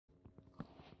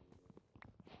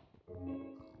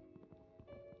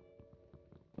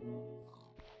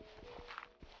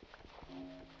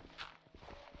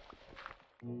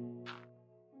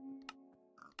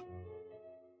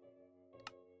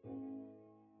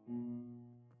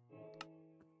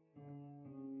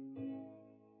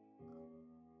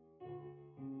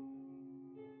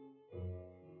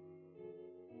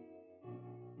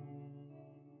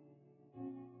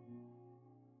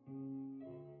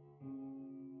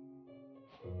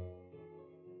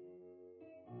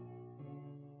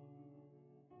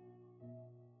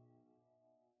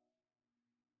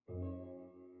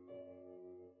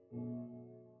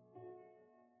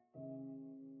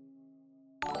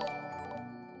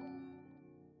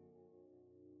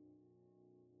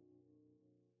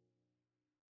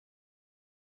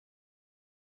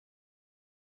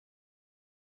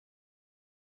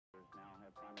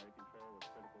primary control of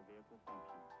critical vehicle functions.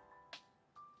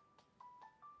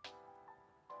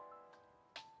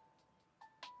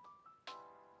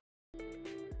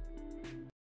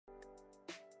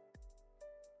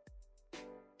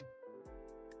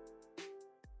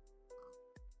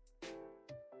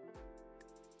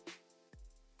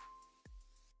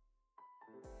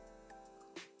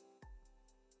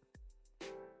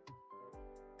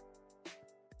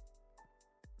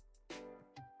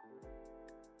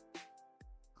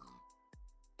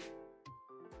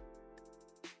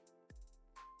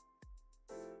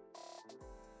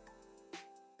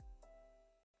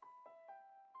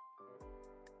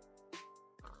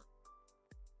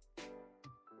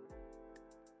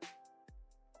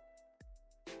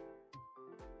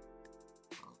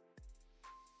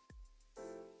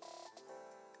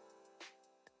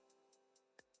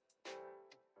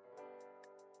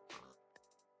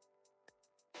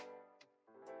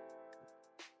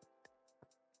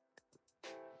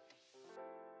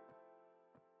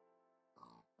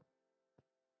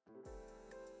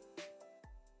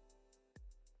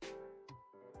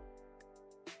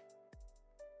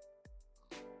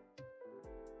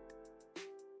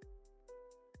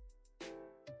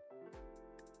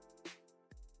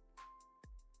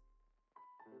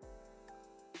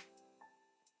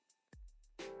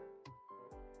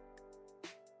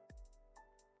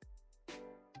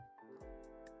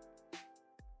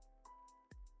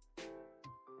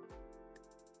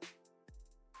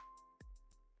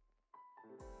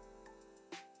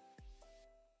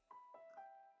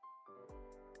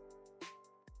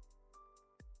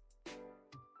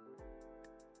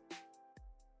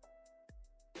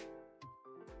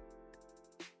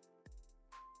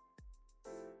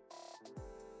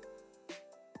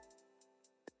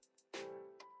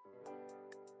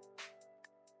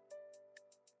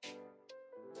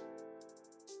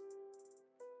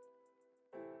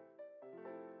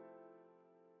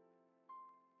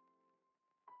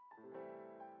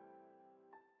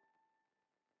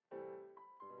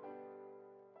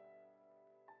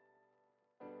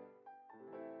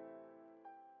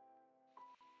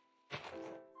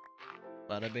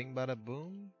 Bada bing, bada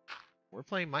boom. We're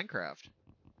playing Minecraft.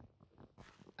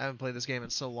 I haven't played this game in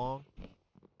so long.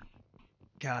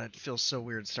 God, it feels so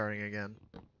weird starting again.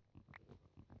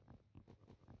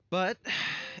 But,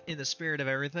 in the spirit of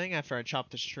everything, after I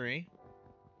chop this tree,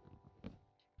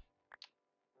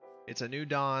 it's a new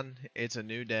dawn, it's a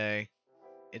new day,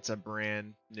 it's a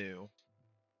brand new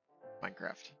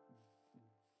Minecraft.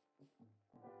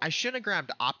 I should have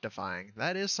grabbed Optifying.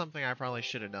 That is something I probably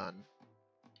should have done.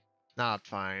 Not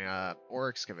Optifying, or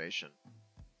Excavation.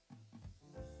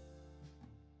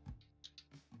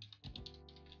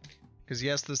 Because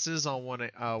yes, this is on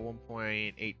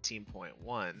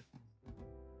 1.18.1.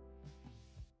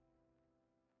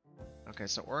 Okay,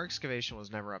 so ore excavation was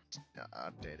never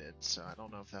updated, so I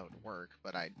don't know if that would work.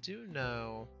 But I do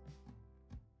know.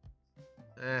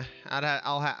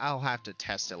 I'll have to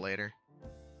test it later.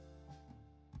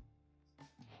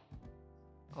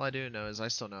 All I do know is I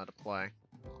still know how to play.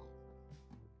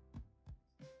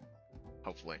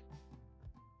 Hopefully.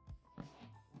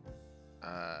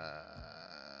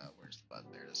 Where's the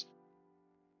button? There it is.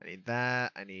 I need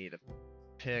that. I need a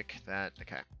pick. That.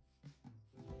 Okay.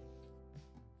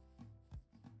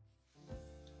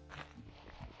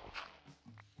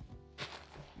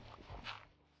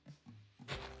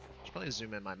 Should probably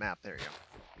zoom in my map. There you go.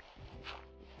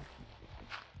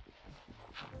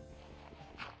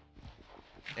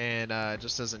 And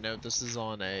just as a note, this is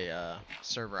on a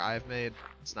server I've made.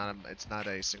 It's not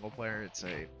a single player. It's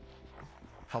a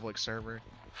public server.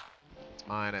 It's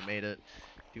mine. I made it.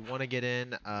 If you want to get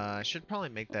in, I should probably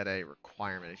make that a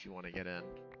requirement if you want to get in.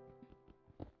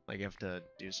 Like you have to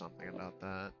do something about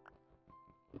that.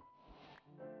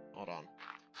 Hold on.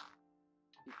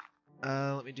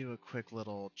 Let me do a quick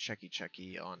little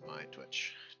checky on my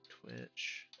Twitch.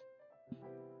 Twitch.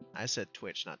 I said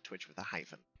Twitch, not Twitch with a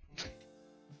hyphen.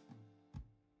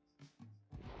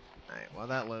 Alright, while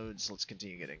that loads, let's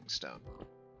continue getting stone.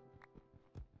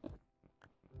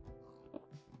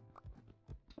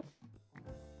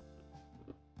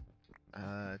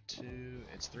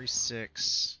 It's 3,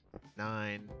 6,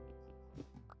 9,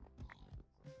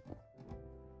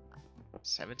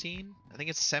 17? I think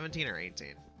it's 17 or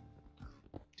 18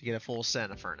 to get a full set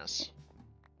in a furnace.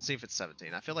 Let's see if it's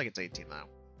 17. I feel like it's 18 though.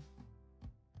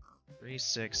 3,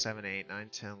 6, 7, 8, 9,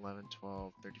 10, 11,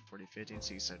 12, 13, 14, 15,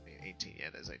 16, 17, 18. Yeah,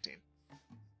 it is 18.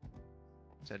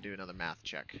 So I'd do another math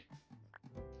check.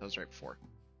 That was right before.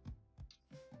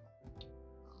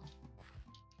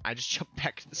 I just jumped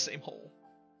back to the same hole.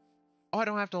 Oh, I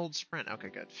don't have to hold sprint. Okay,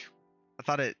 good.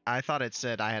 I thought it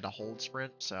said I had to hold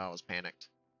sprint, so I was panicked.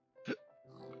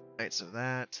 Alright, so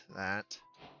that.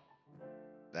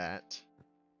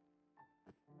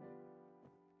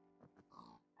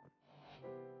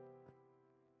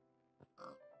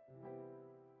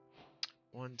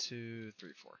 1, 2, 3,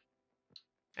 4.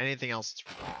 Anything else is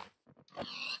wrong.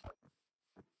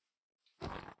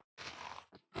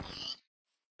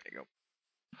 There you go.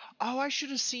 Oh, I should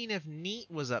have seen if Neat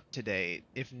was up to date.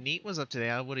 If Neat was up to date,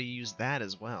 I would have used that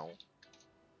as well.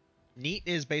 Neat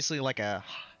is basically like a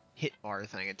hit bar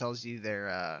thing. It tells you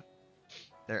their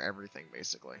everything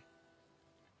basically.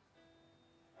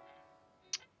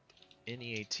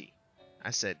 NEAT.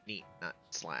 I said Neat, not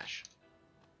slash.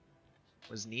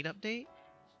 Was Neat updated?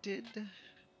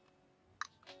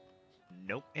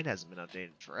 Nope, it hasn't been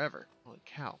updated forever. Holy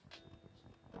cow.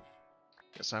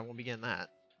 Guess I won't be getting that.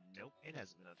 Nope, it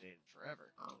hasn't been updated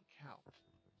forever. Holy cow.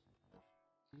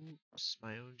 Oops,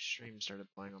 my own stream started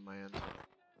playing on my end.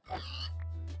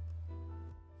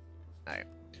 Alright.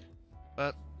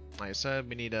 But, like I said,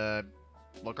 we need to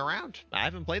look around. I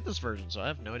haven't played this version, so I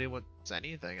have no idea what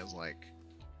anything is like.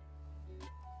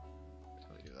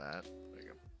 Let me do that. There you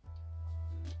go.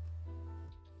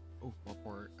 Oh,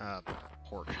 more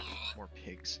pork. More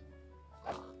pigs.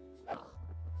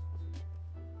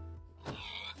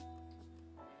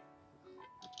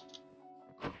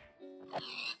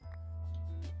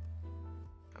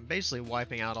 I'm basically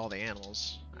wiping out all the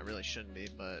animals. I really shouldn't be,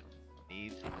 but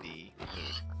need the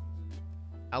food.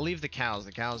 I'll leave the cows.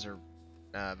 The cows are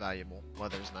valuable.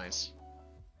 Weather's nice.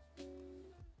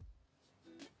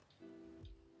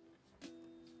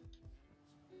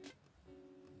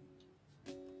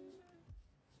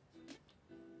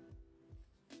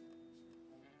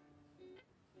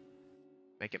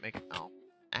 Make it. Ow.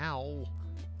 Ow.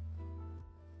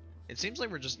 It seems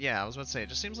like we're just, yeah, I was about to say, it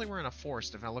just seems like we're in a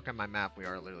forest. If I look at my map, we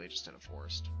are literally just in a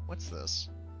forest. What's this?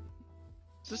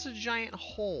 Is this a giant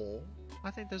hole?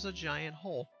 I think there's a giant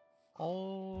hole.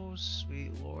 Oh,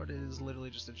 sweet lord, it is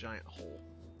literally just a giant hole.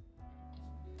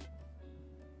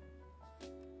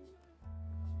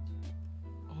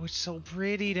 Oh, it's so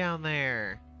pretty down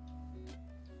there.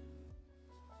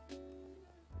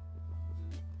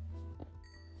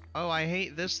 Oh, I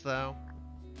hate this though.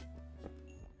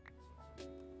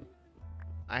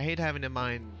 I hate having to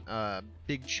mine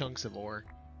big chunks of ore.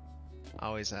 I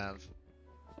always have.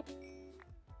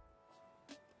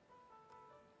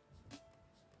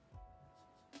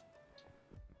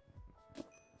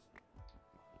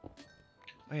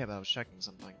 Oh yeah, but I was checking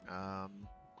something. If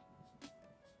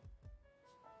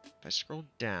I scroll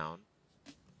down.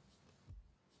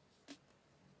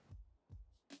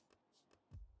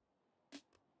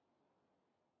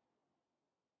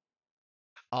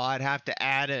 Oh, I'd have to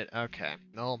add it. Okay.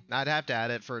 No, I'd have to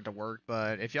add it for it to work,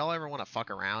 but if y'all ever want to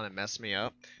fuck around and mess me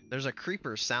up, there's a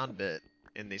creeper sound bit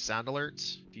in the sound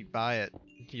alerts. If you buy it,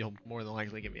 you'll more than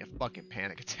likely give me a fucking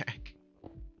panic attack.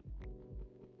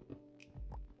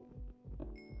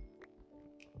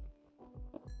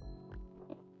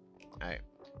 Alright.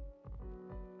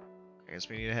 I guess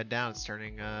we need to head down. It's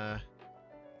turning night.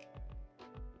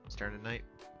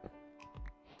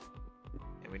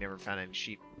 And we never found any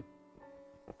sheep.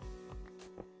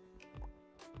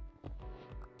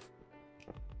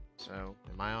 So,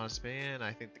 in my honest opinion,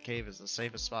 I think the cave is the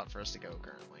safest spot for us to go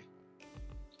currently.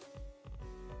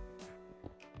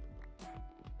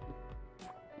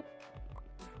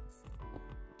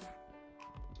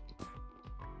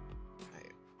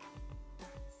 Right.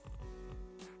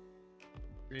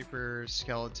 Creeper,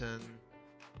 skeleton.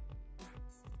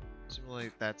 Seems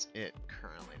like that's it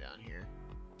currently down here.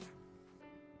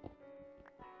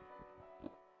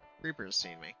 Creeper's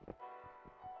seen me.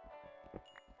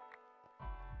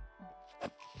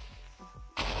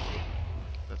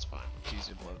 That's fine. It's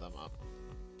easy to blow them up.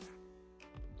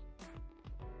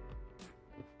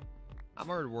 I'm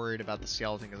already worried about the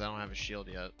skeleton because I don't have a shield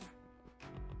yet.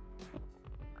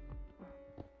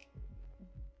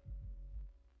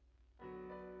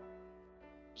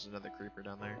 There's another creeper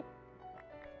down there.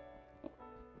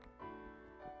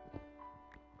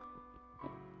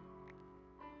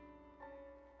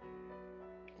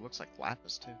 It looks like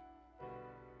lapis too.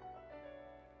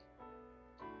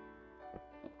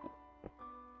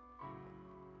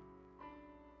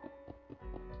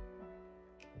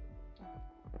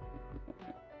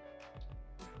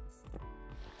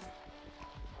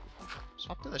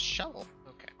 Swap to the shovel.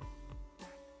 Okay.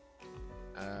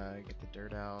 Get the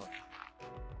dirt out.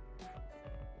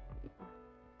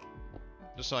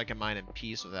 Just so I can mine in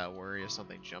peace without worry of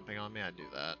something jumping on me, I'd do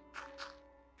that.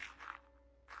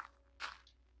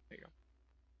 There you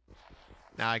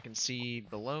go. Now I can see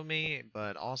below me,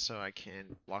 but also I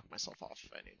can block myself off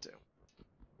if I need to.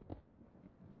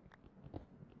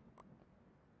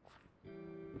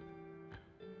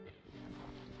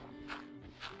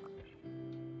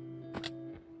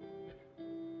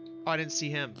 Oh, I didn't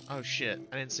see him. Oh shit,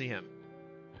 I didn't see him.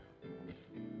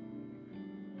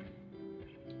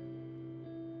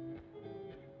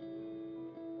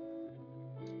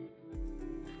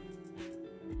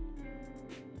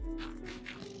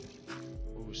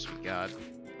 Oh, sweet God.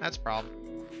 That's a problem.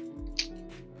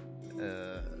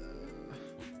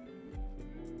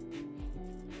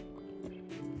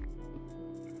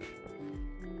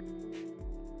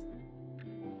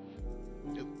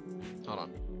 Hold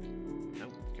on. No,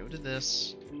 go to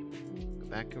this. Go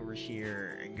back over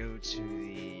here and go to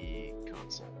the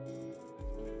console.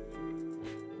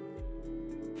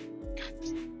 God,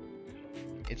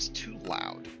 it's too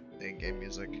loud. The in-game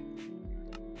music.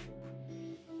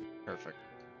 Perfect.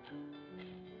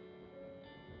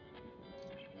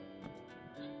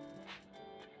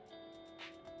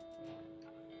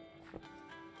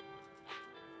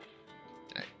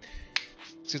 Alright.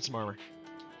 Let's get some armor.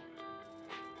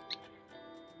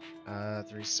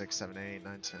 3, 6, 7, 8,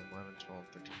 9, 10, 11, 12,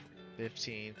 13, 14,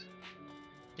 15.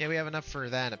 Yeah, we have enough for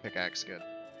that and a pickaxe. Good.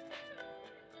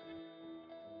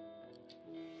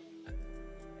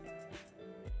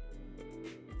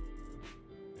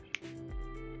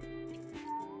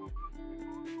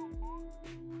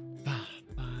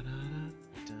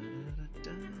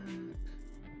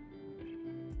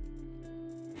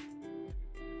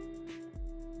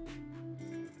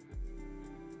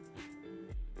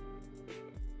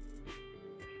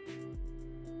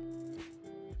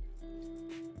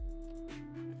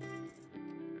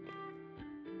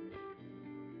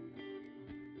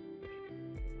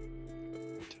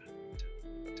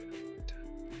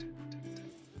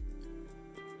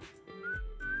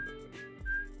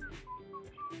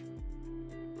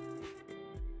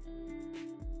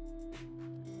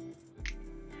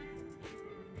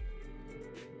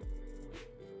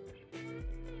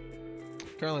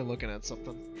 Currently looking at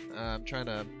something. I'm trying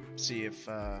to see if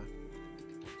there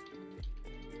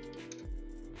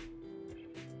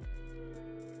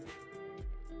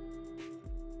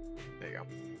you go.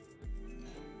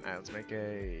 Alright, let's make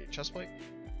a chest plate.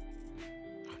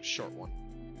 Short one.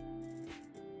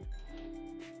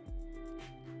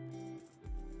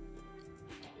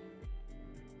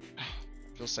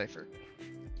 Feels safer.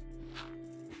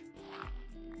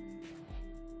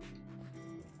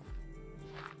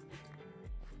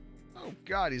 Oh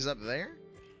God, he's up there?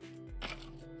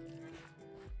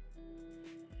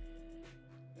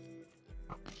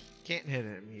 Can't hit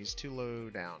him, he's too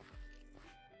low down.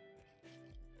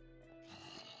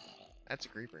 That's a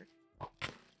creeper.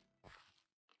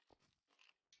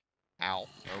 Ow.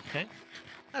 Okay.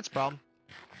 That's a problem.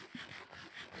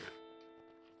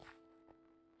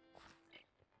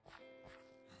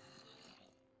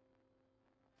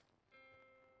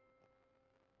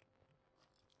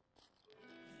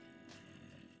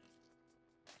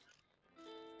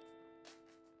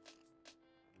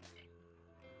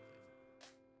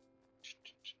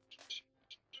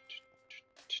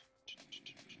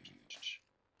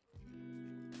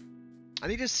 I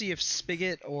need to see if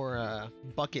Spigot or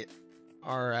Bucket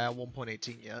are at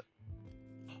 1.18 yet.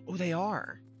 Oh, they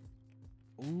are.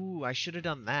 Ooh, I should have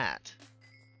done that.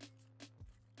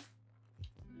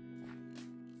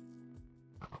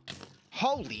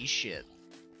 Holy shit.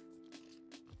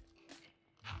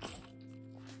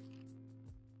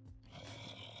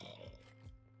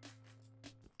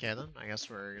 Okay then, I guess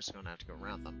we're just gonna have to go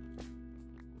around them.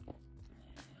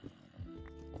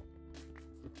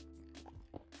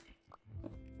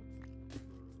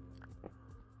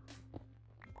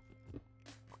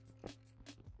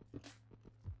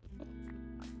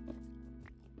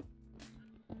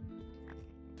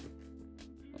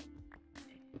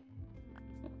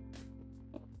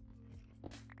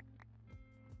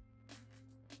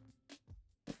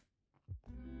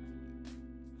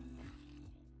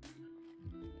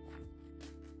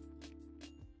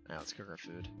 Now let's cook our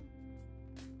food.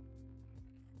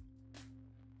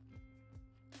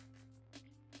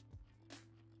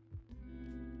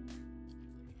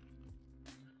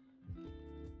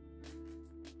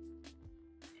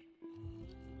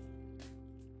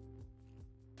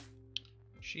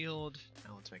 Shield.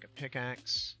 Now let's make a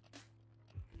pickaxe.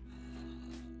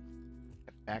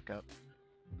 Back up.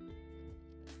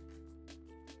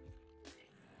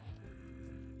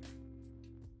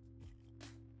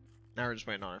 Now we're just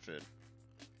waiting on our food.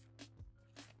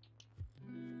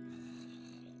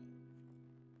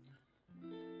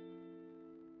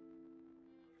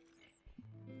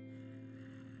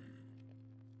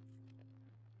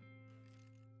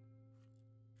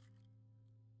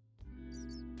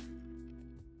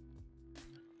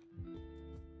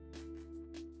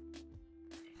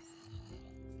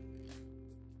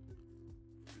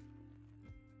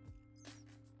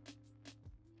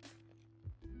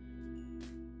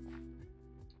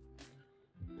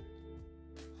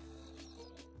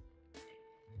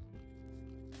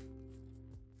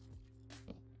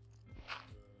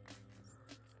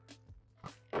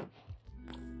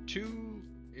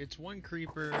 It's one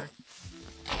creeper,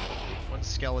 one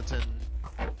skeleton.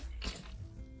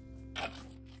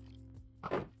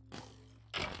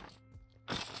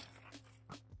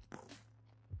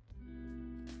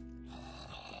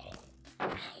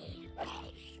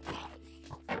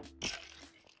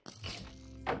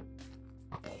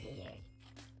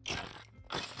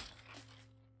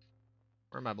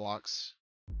 Where are my blocks?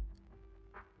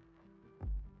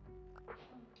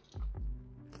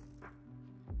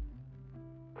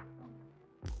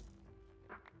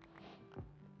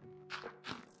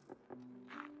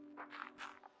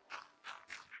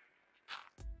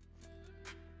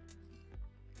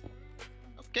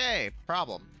 Okay,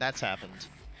 problem. That's happened.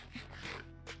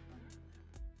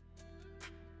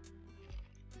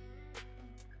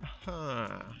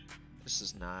 Huh. This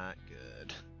is not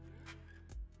good.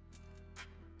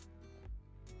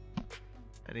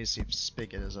 I need to see if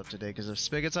Spigot is up to date, because if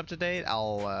Spigot's up to date,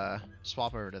 I'll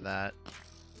swap over to that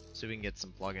so we can get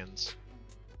some plugins.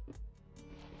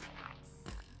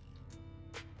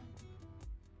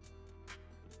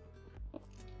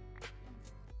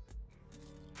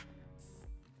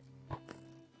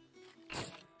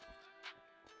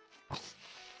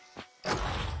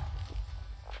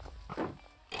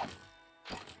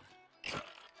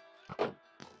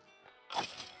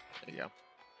 There you go.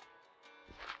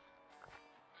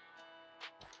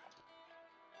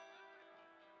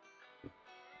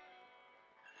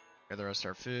 Grab the rest of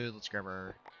our food. Let's grab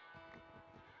our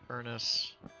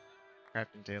furnace,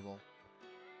 crafting table.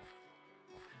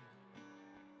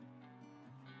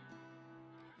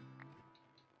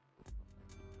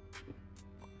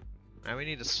 Now we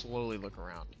need to slowly look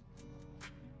around.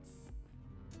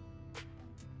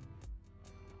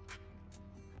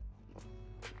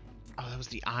 Oh, that was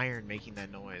the iron making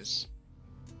that noise.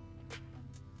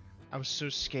 I was so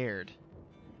scared.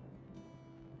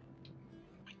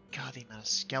 My God, the amount of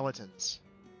skeletons.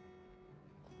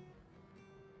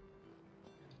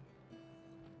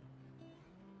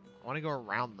 I want to go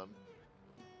around them.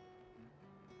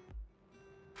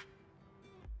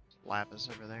 Lapis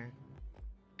over there.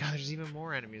 God, there's even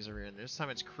more enemies over here, and this time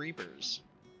it's creepers.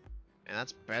 And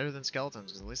that's better than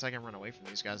skeletons, because at least I can run away from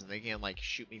these guys and they can't, like,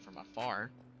 shoot me from afar.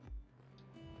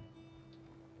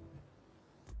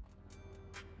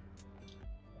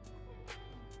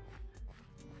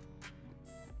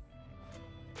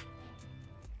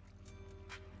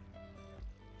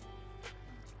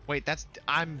 Wait, that's...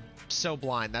 I'm so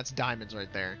blind. That's diamonds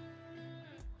right there.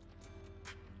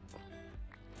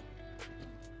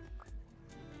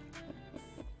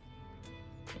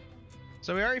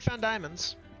 So we already found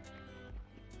diamonds.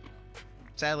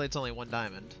 Sadly, it's only one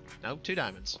diamond. Nope, 2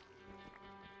 diamonds.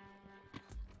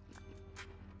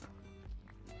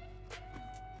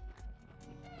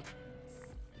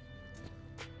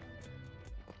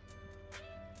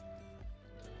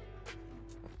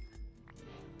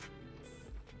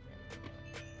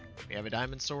 We have a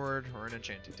diamond sword or an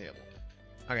enchanting table.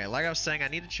 Okay, like I was saying, I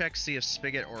need to check, see if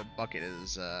Spigot or Bucket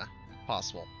is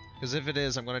possible. Because if it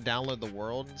is, I'm going to download the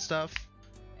world and stuff.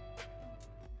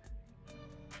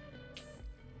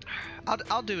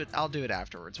 I'll do it. I'll do it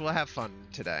afterwards. We'll have fun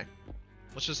today.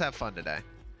 Let's just have fun today.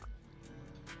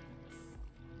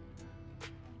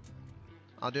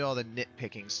 I'll do all the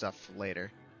nitpicking stuff later.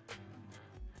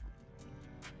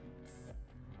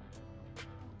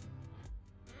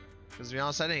 Because to be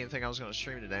honest, I didn't even think I was going to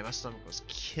stream today. My stomach was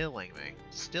killing me.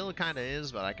 Still kind of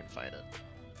is, but I can fight it.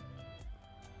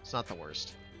 It's not the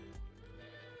worst.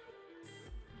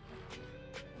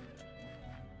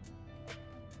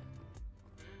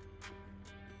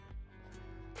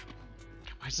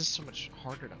 Why is this so much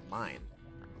harder to mine?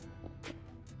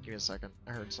 Give me a second.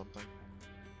 I heard something.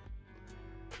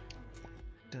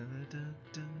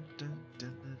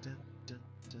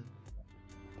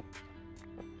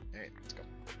 Alright, let's go.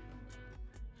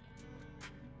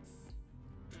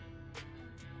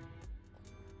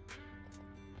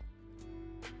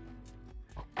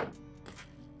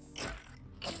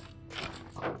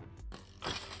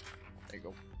 There you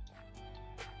go.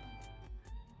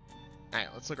 Alright,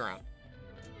 let's look around.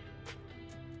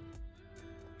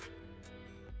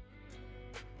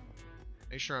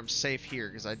 Make sure I'm safe here,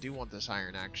 because I do want this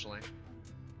iron, actually.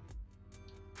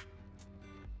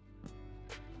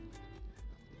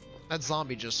 That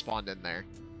zombie just spawned in there.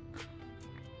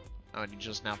 Oh, and he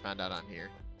just now found out I'm here.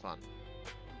 Fun.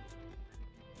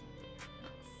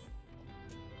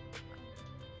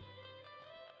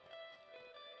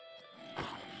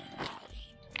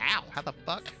 Ow! How the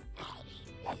fuck?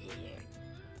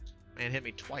 Man hit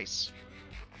me twice.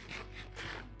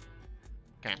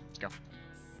 Okay, let's go.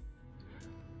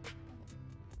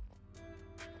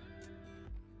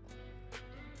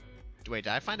 Wait,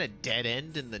 did I find a dead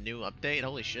end in the new update?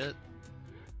 Holy shit.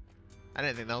 I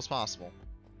didn't think that was possible.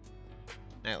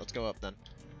 Alright, let's go up then.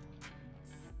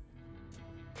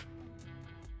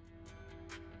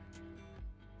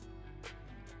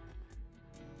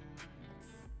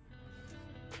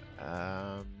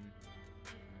 I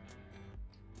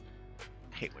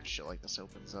hate when shit like this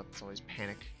opens up. It's always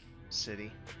Panic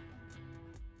City.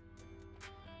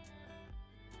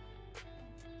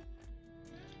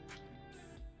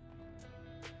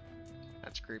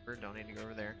 That's Creeper. Don't need to go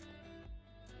over there.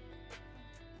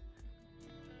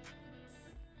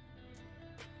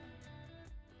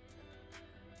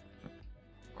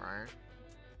 More iron.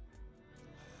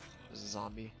 There's a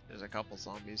zombie. There's a couple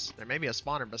zombies. There may be a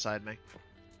spawner beside me.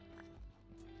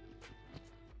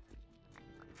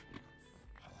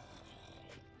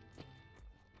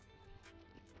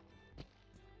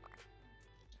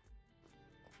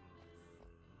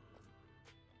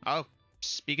 Oh,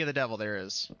 speak of the devil, there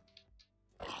is.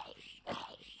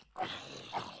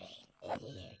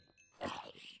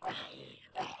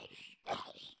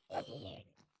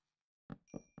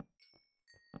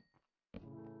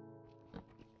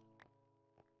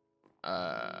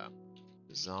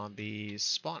 Zombie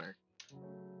spawner.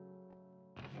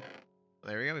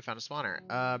 There we go, we found a spawner.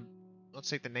 Let's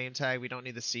take the name tag. We don't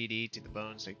need the CD. Take the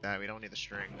bones, take that. We don't need the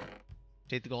string.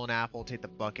 Take the golden apple, take the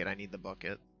bucket. I need the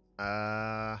bucket.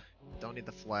 Don't need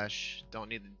the flesh. Don't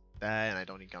need that, and I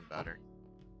don't need gunpowder.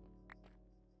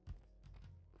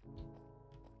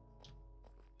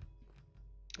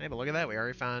 Hey, but look at that. We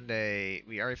already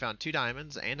found 2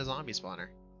 diamonds and a zombie spawner.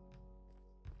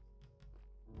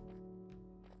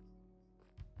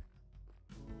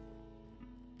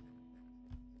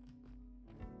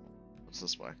 What's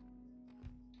this way?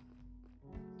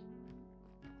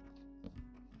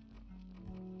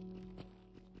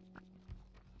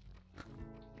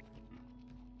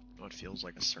 Oh, it feels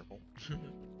like a circle.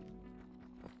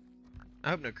 I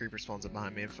hope no creeper spawns up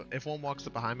behind me. If one walks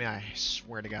up behind me, I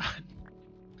swear to God.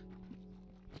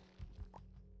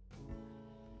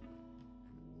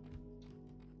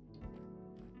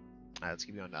 Alright, let's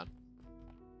keep going down.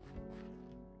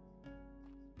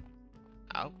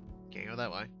 Oh, can't go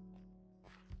that way.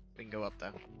 We can go up though.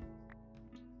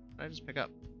 What did I just pick up?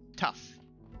 Tough.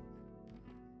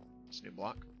 It's a new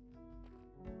block.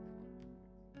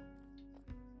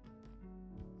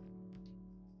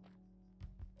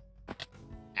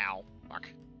 Ow. Fuck.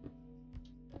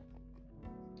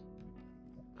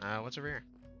 What's over here?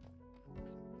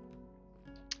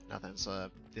 Nothing.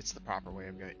 It's the proper way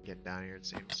of getting down here, it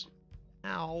seems.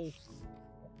 Ow.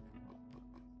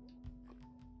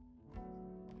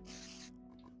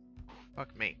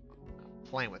 Fuck me. I'm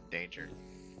playing with danger.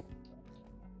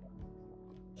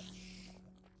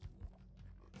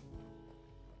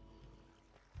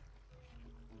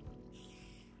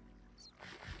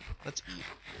 Let's eat.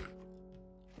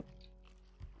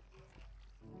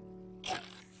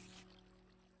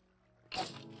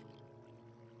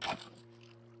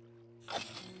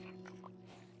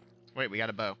 Wait, we got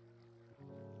a bow.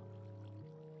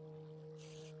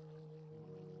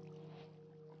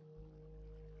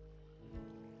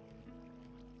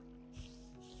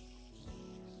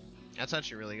 That's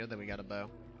actually really good that we got a bow.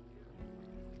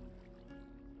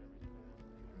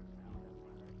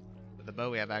 With the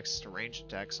bow, we have access to ranged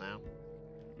attacks now.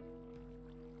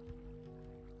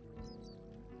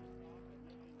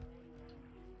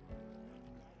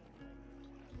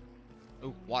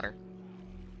 Ooh, water.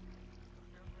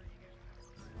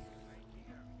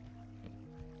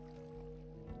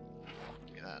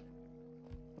 Give me that.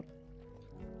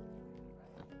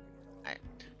 Alright,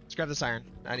 let's grab this iron.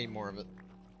 I need more of it.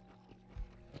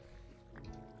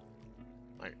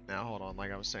 Like, now hold on,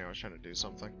 like I was saying, I was trying to do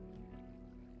something.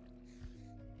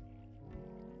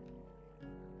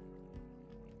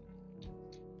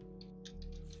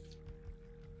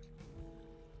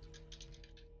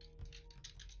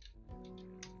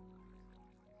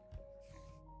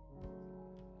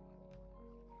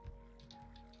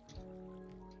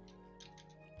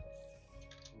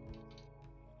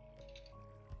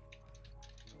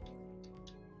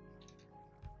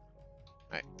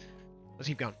 Alright, let's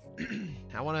keep going.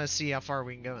 I want to see how far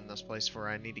we can go in this place before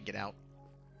I need to get out.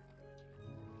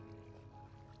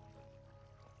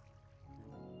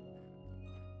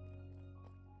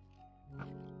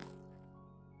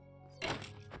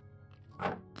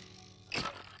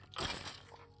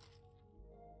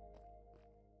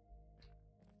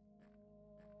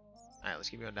 Alright, let's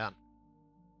keep going down.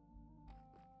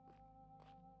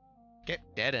 Okay,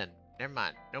 dead end. Never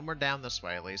mind. No more down this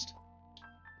way, at least.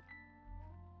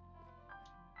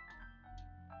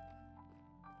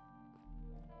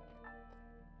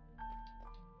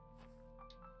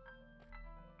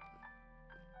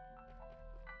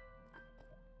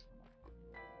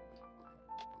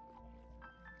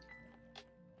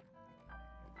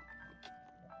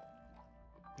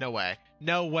 No way.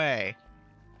 No way.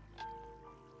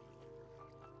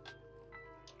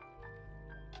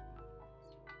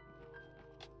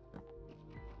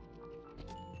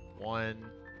 One.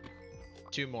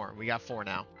 Two more. We got 4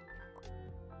 now.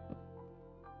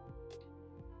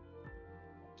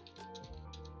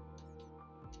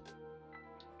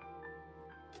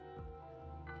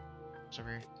 It's over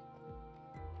here.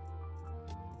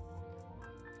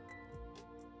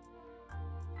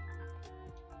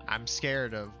 I'm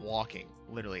scared of walking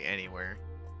literally anywhere.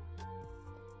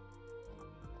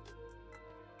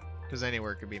 Because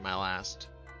anywhere could be my last.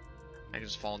 I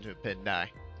just fall into a pit and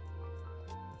die.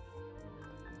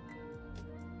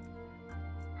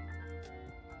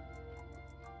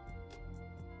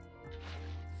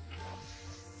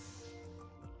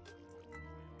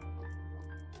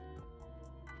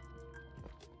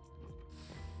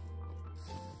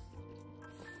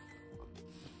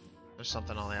 There's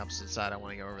something on the opposite side. I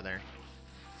want to go over there.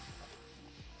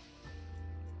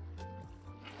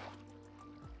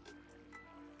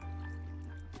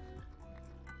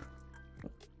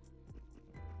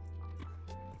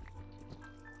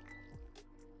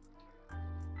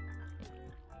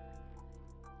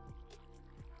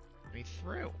 Me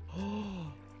through.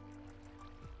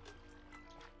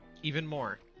 Even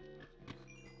more.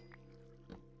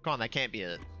 Come on, that can't be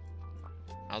it.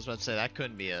 I was about to say that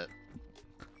couldn't be it.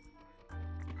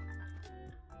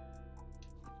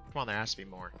 Come on, there has to be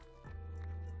more.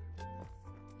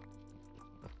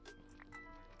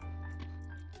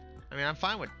 I mean, I'm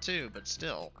fine with 2, but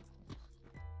still.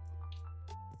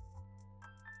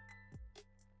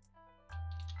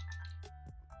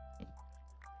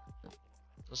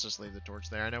 Let's just leave the torch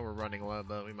there. I know we're running low,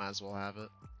 but we might as well have it.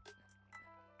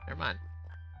 Never mind.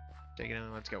 Take it in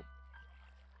and let's go.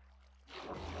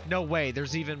 No way,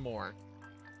 there's even more.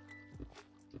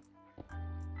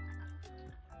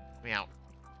 Let me out.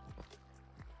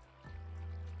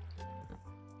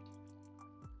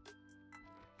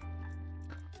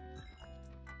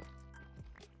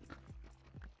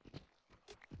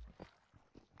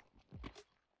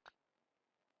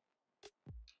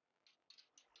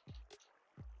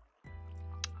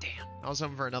 Damn, I was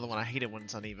hoping for another one. I hate it when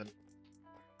it's uneven.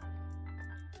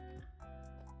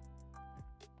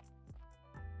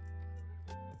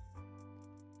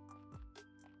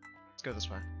 Let's go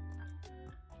this way.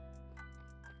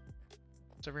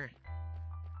 It's over here.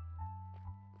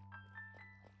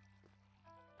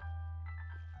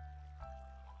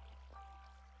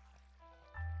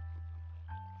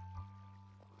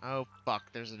 Oh, fuck.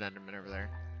 There's an Enderman over there.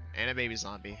 And a baby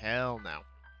zombie. Hell no.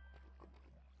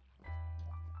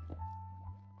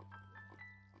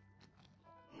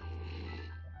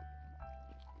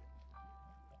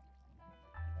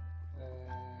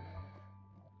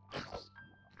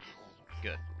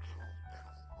 Good.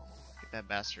 Get that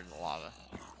bastard in the lava.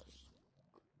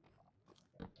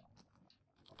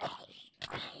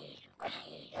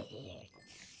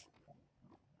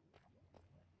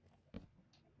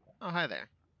 Oh, hi there.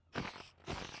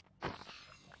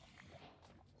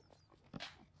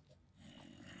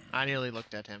 I nearly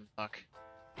looked at him. Fuck.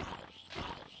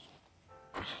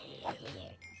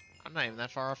 I'm not even that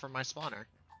far off from my spawner.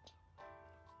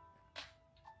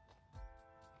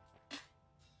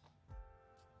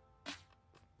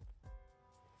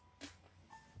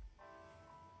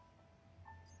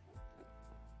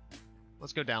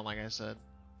 Let's go down like I said.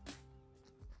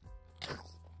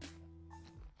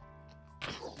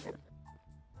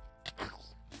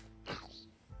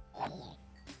 God,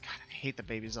 I hate the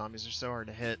baby zombies. They're so hard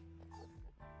to hit.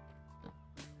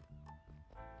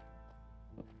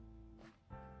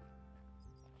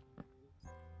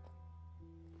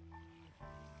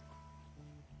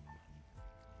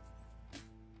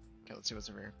 Okay, let's see what's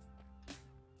over here.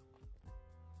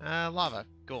 Lava.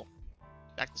 Cool.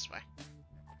 Back this way.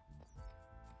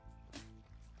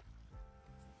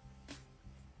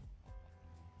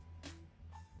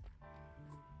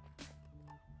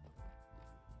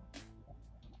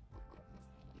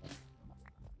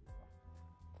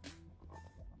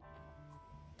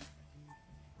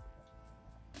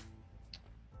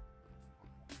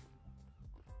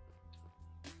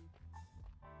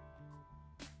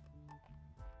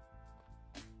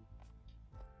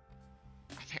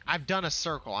 I've done a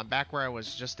circle. I'm back where I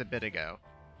was just a bit ago.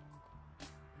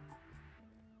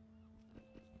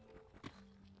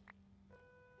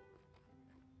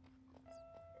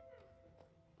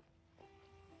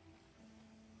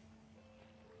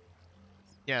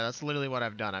 Yeah, that's literally what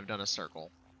I've done. I've done a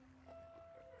circle.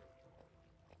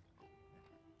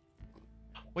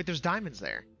 Wait, there's diamonds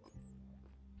there.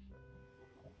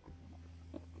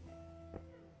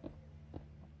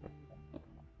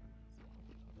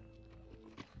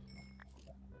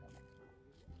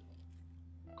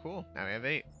 cool. Now we have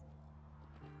 8.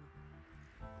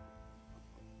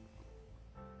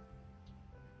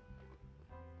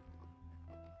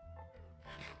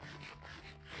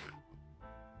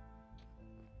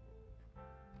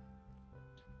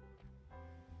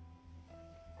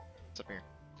 What's up here?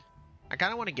 I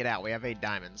kind of want to get out. We have 8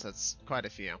 diamonds. That's quite a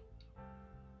few.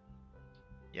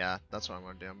 Yeah, that's what I'm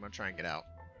going to do. I'm going to try and get out.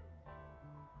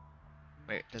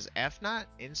 Wait, does F not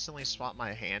instantly swap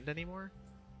my hand anymore?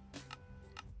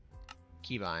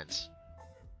 Keybinds.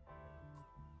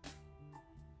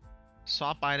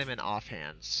 Swap item in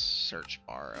offhand search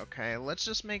bar. Okay, let's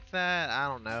just make that, I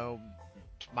don't know,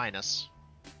 minus.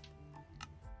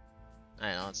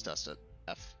 Alright, now let's test it.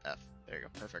 F. There you go,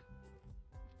 perfect.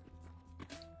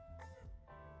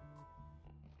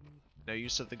 No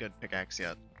use of the good pickaxe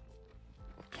yet.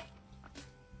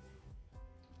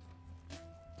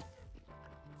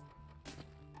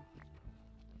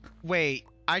 Wait,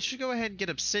 I should go ahead and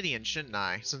get obsidian, shouldn't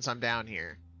I? Since I'm down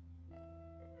here.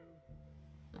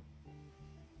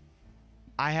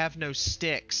 I have no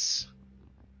sticks.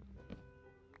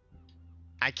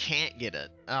 I can't get it.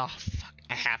 Oh, fuck.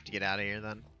 I have to get out of here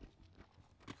then.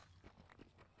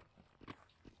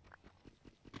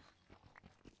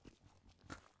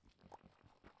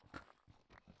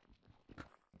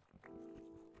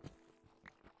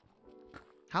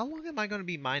 How long am I going to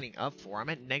be mining up for? I'm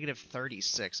at negative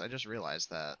 36. I just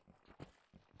realized that.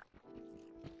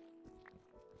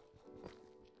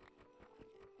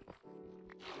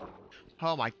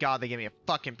 Oh my god, they gave me a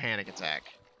fucking panic attack.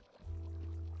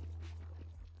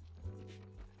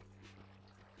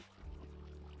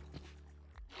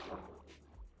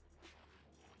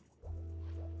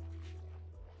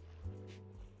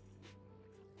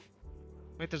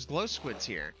 Wait, there's glow squids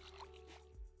here.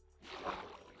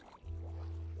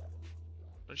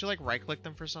 Don't you, like, right-click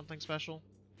them for something special?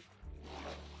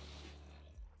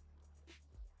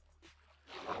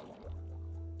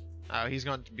 Oh, he's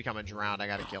going to become a drowned. I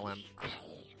gotta kill him.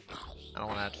 I don't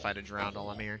want to have to fight a drowned while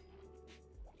I'm here.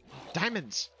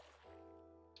 Diamonds!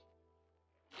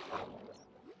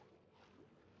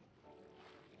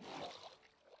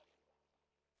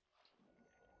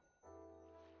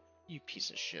 You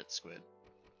piece of shit, squid.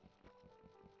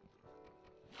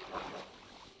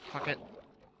 Fuck it.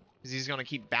 Because he's gonna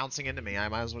keep bouncing into me. I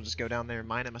might as well just go down there and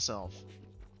mine it myself.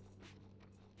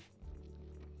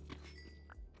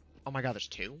 Oh my god, there's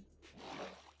 2?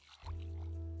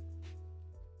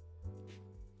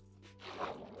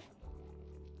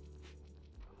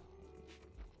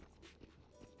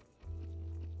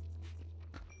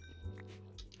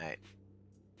 Alright.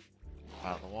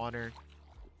 Out of the water.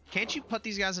 Can't you put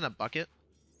these guys in a bucket?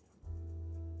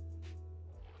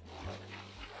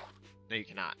 No, you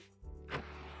cannot.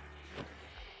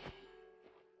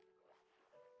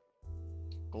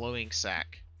 Glowing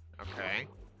sack. Okay.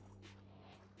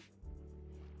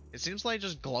 It seems like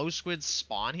just glow squids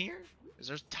spawn here? Because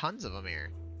there's tons of them here.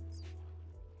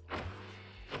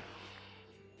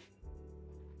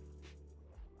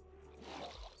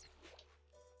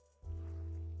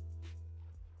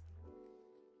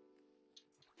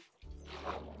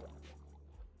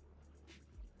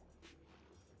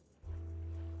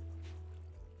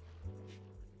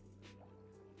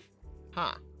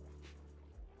 Huh.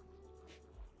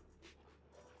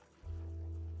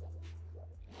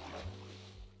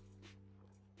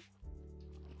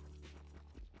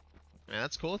 Man,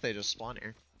 that's cool if they just spawn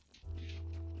here.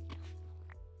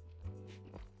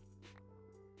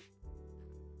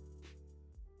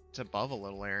 It's above a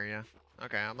little area.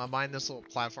 Okay, I'm gonna mine this little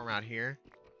platform out here.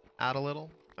 Out a little.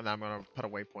 And then I'm gonna put a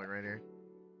waypoint right here.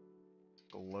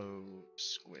 Glow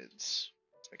squids.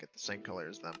 Let's make it the same color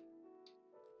as them.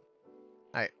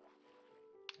 Alright.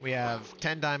 We have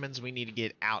 10 diamonds. We need to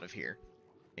get out of here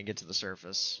and get to the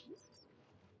surface.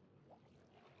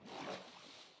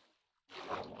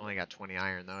 Only got 20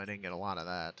 iron though. I didn't get a lot of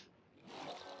that.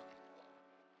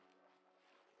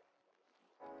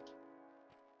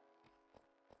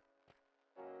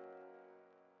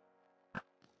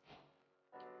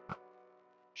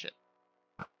 Shit.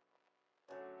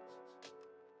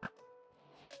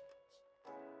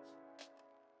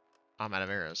 I'm out of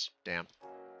arrows. Damn.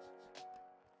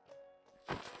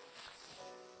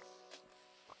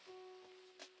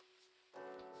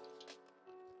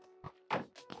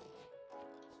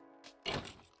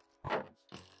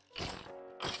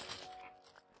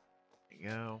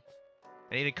 Go.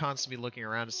 I need to constantly be looking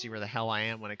around to see where the hell I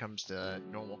am when it comes to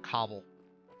normal cobble.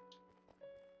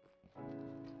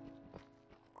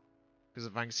 Because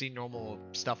if I can see normal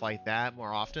stuff like that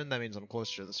more often, that means I'm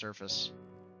closer to the surface.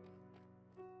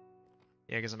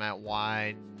 Yeah, because I'm at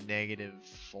Y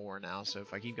 -4 now, so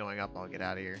if I keep going up, I'll get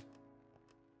out of here.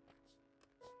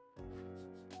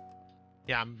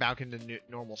 Yeah, I'm back into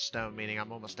normal stone, meaning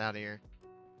I'm almost out of here.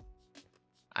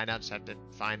 I now just have to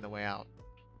find the way out.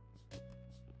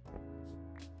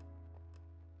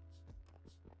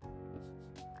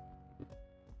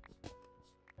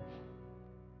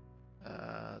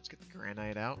 Let's get the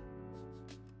granite out.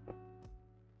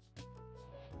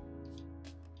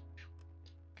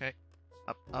 Okay,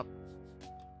 up, up.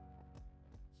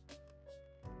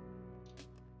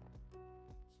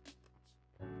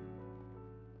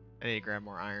 I need to grab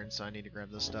more iron, so I need to grab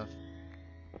this stuff.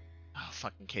 Oh,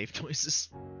 fucking cave noises.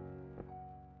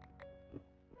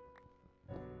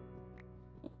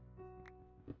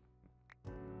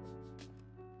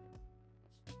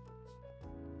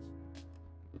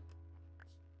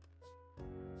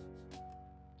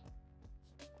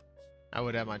 I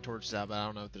would have my torches out, but I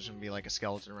don't know if there's gonna be like a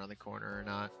skeleton around the corner or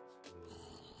not.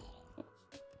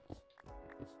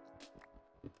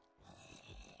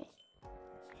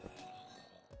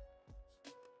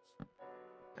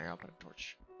 There, I'll put a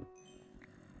torch.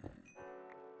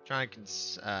 Trying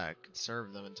to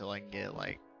conserve them until I can get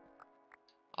like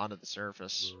onto the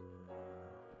surface.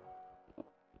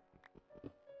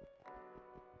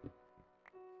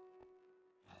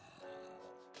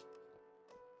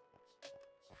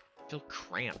 I feel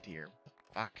cramped here.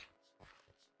 Fuck.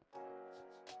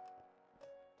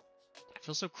 I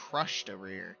feel so crushed over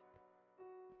here.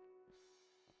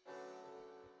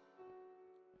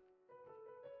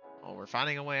 Well, we're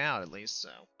finding a way out at least,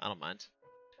 so I don't mind.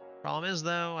 Problem is,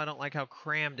 though, I don't like how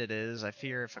crammed it is. I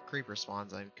fear if a creeper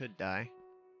spawns, I could die.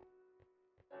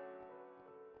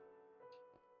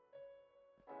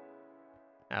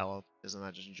 Oh, well, isn't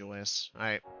that just joyous?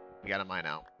 Alright, we gotta mine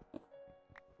out.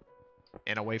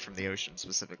 And away from the ocean,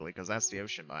 specifically, because that's the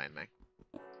ocean behind me.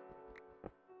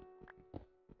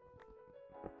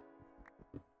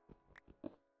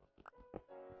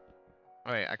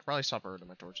 Alright, I could probably stop over to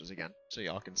my torches again, so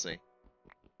y'all can see.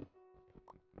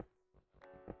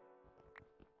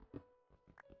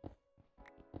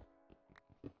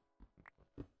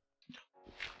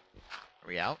 Are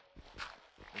we out?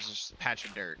 There's just a patch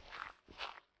of dirt.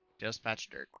 Just a patch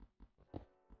of dirt.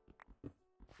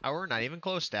 Oh, we're not even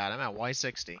close to that. I'm at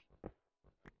Y60.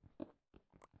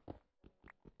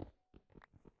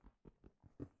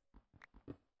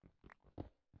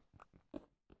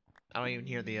 I don't even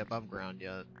hear the above ground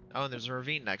yet. Oh, and there's a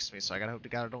ravine next to me, so I gotta hope to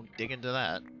God I don't dig into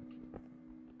that.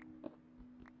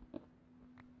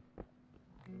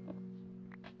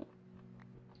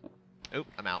 Oop,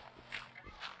 I'm out.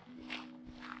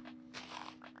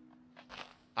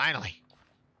 Finally.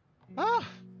 Ah!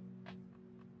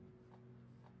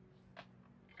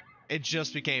 It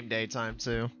just became daytime,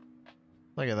 too.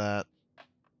 Look at that.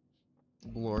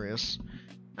 Glorious.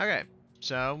 Okay,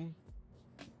 so...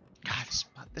 God,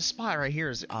 this spot right here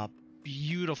is a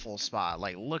beautiful spot.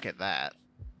 Like, look at that.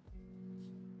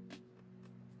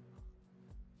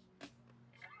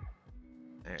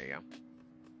 There you go.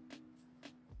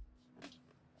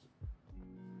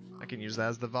 I can use that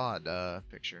as the VOD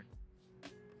picture.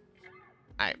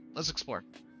 Alright, let's explore.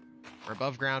 We're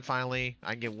above ground finally.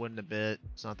 I can get wood in a bit.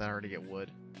 It's not that hard to get wood.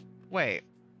 Wait,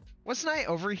 wasn't I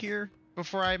over here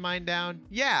before I mined down?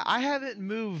 Yeah, I haven't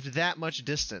moved that much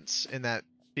distance in that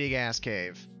big ass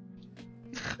cave.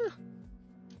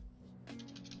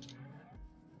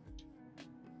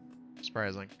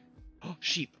 Surprising. Oh,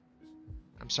 sheep.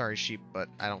 I'm sorry, sheep, but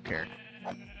I don't care.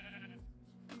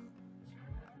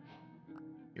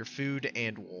 Your food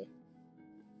and wool.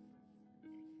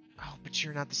 Oh, but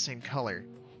you're not the same color.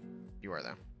 You are,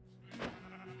 though.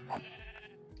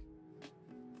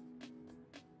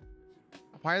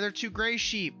 Why are there 2 gray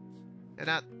sheep? And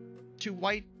not 2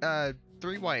 white,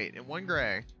 3 white and 1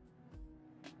 gray?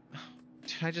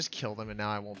 Did I just kill them and now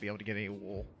I won't be able to get any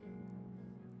wool?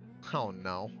 Oh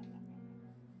no.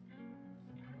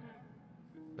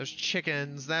 There's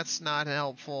chickens, that's not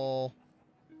helpful.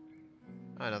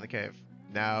 Oh, another cave.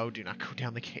 No, do not go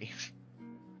down the cave.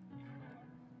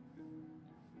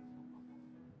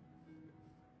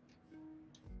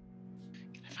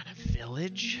 Can I find a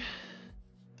village?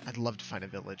 I'd love to find a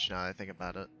village now that I think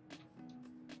about it.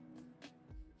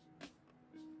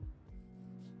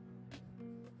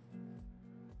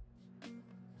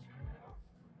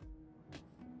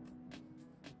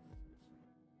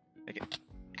 Make it.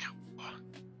 Ow.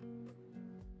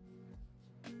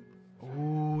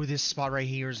 Ooh, this spot right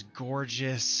here is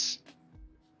gorgeous.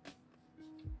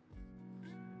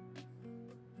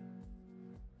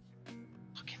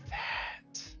 Look at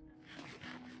that.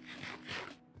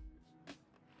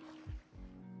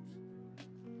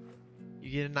 You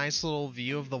You get a nice little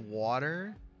view of the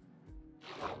water.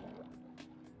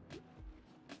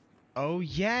 Oh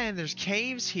yeah, and there's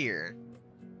caves here.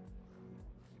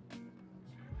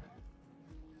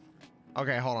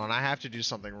 Okay, hold on. I have to do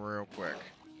something real quick.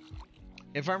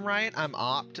 If I'm right, I'm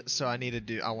opt, so I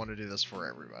want to do this for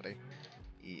everybody.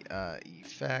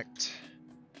 Effect,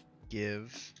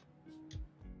 give.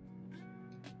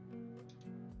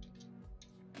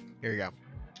 Here you go.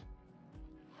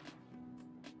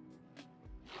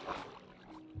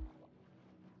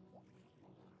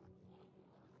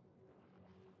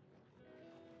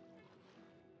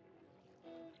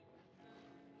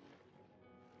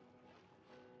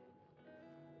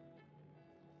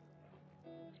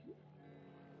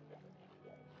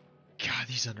 God,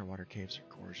 these underwater caves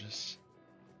are gorgeous.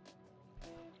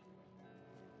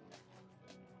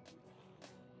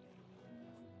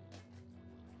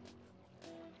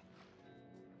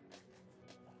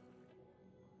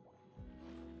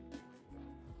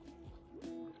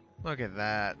 Look at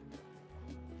that.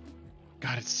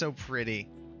 God, it's so pretty.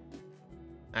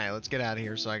 Alright, let's get out of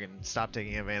here so I can stop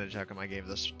taking advantage. How come I gave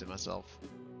this to myself?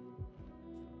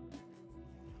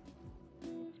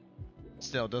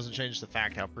 Still, doesn't change the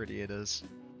fact how pretty it is.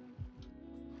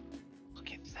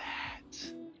 Look at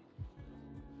that.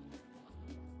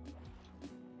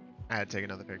 I had to take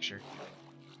another picture.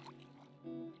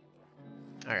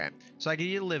 Alright, so I can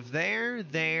either live there,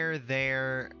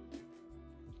 there,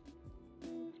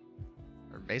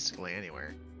 or basically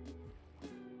anywhere.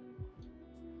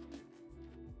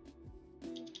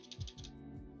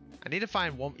 I need to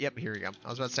find one. Yep, here we go. I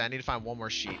was about to say I need to find one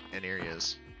more sheet, and here he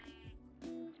is.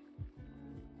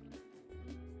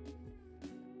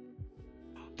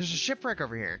 There's a shipwreck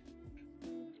over here.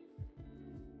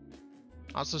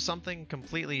 Also, something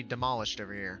completely demolished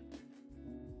over here.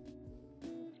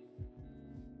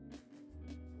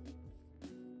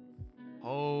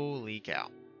 Holy cow.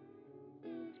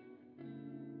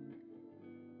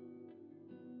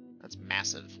 That's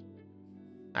massive.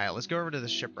 Alright, let's go over to the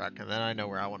shipwreck, and then I know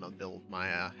where I want to build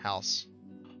my house.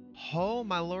 Oh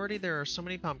my lordy, there are so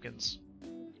many pumpkins.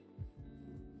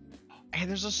 And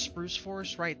there's a spruce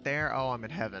forest right there. Oh, I'm in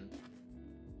heaven.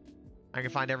 I can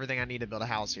find everything I need to build a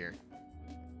house here.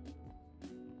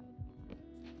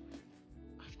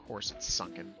 Of course it's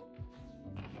sunken.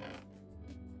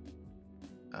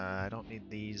 I don't need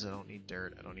these. I don't need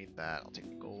dirt. I don't need that. I'll take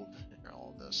the gold and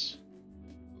all of this.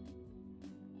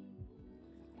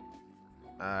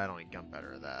 I don't need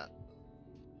gunpowder or that.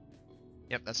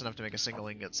 Yep, that's enough to make a single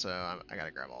ingot, so I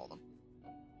gotta grab all of them.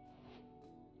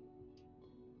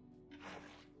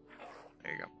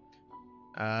 There you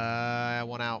go. I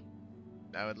want out.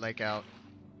 I would like out.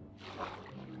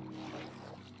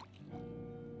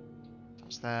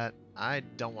 What's that? I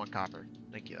don't want copper.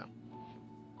 Thank you, though.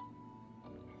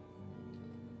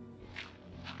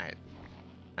 Alright.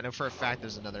 I know for a fact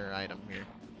there's another item here.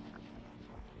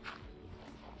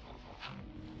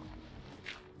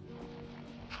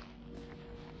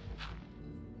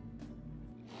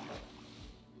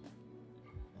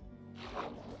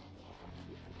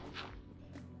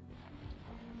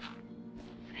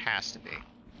 Has to be.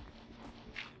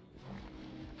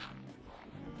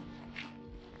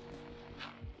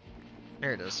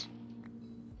 There it is.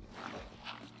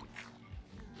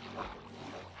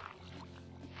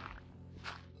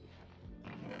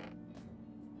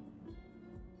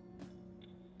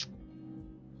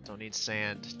 Don't need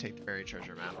sand. Take the buried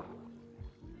treasure map.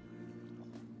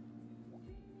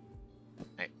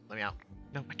 Hey, let me out.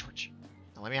 No, my torch.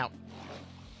 No, let me out.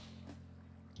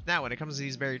 Now, when it comes to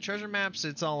these buried treasure maps,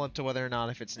 it's all up to whether or not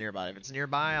if it's nearby. If it's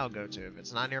nearby, I'll go to. If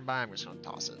it's not nearby, I'm just going to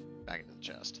toss it back into the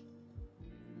chest.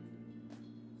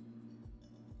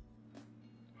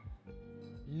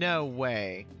 No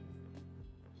way.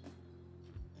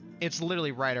 It's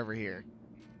literally right over here.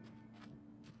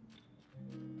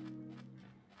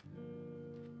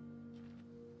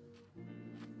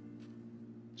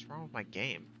 What's wrong with my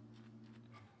game?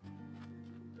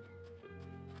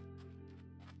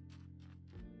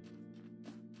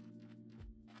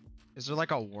 Is there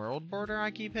like a world border I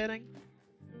keep hitting?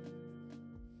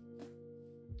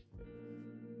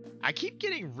 I keep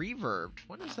getting reverbed.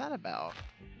 What is that about?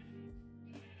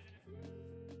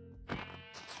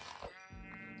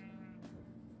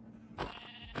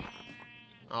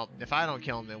 Oh, if I don't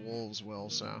kill him, the wolves will,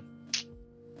 so.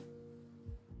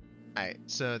 Alright,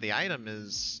 so the item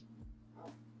is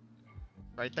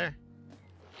right there.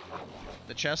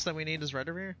 The chest that we need is right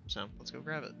over here, so let's go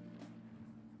grab it.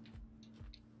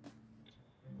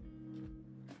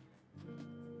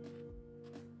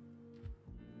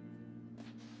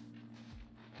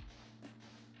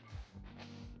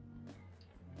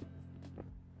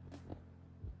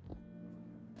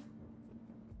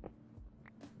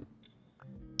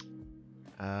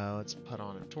 Let's put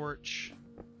on a torch.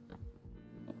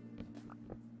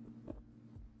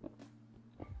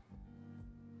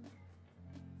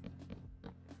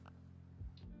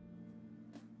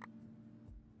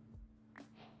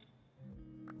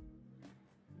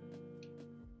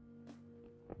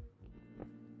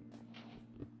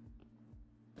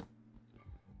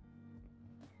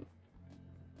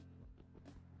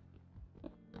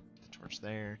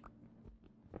 There.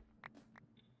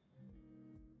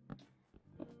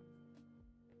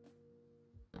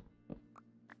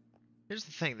 Here's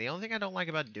the thing, the only thing I don't like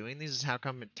about doing these is how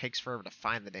come it takes forever to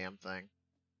find the damn thing.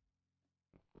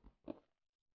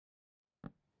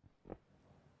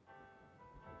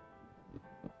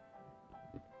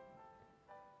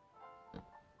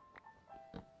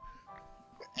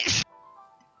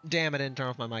 Damn, I didn't turn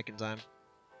off my mic in time.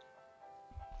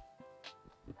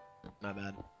 My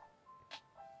bad.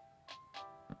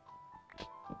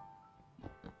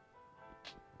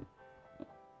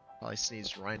 Probably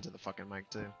sneezed right into the fucking mic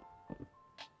too.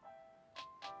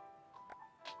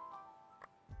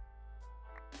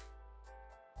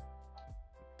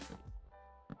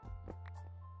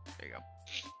 There you go.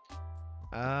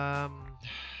 I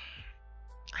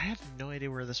have no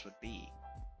idea where this would be.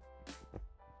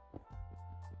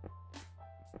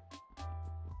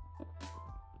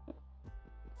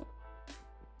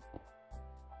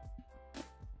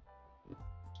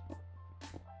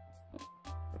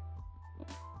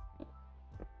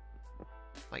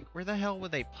 Like, where the hell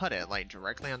would they put it? Like,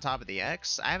 directly on top of the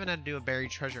X? I haven't had to do a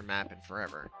buried treasure map in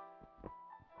forever.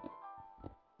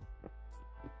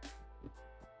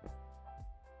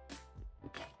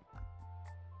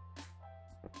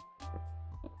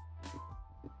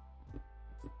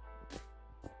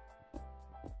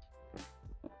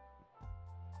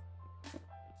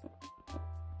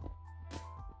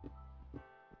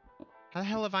 How the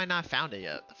hell have I not found it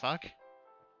yet? The fuck?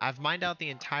 I've mined out the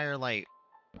entire, like,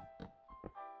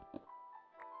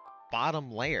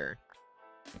 bottom layer.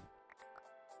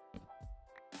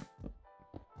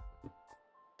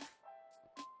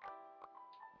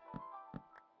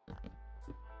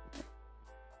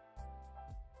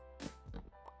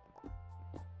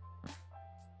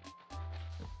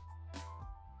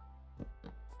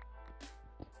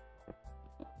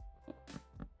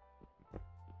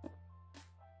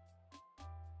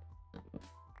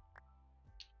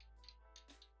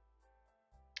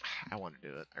 I want to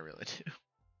do it. I really do.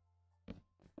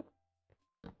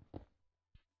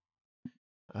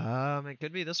 It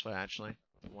could be this way, actually.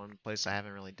 One place I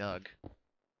haven't really dug.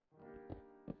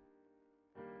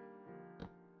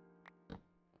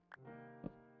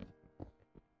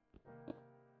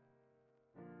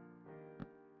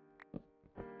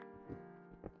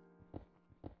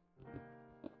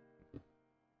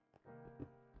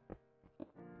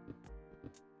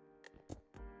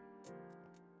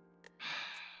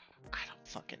 I don't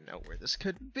fucking know where this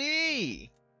could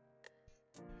be!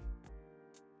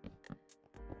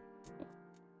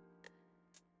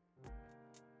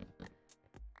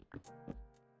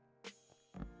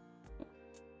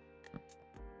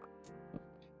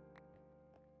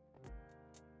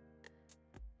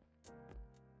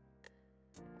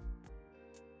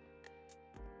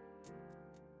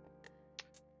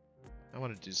 I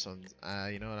want to do some.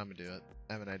 You know what? I'm gonna do it.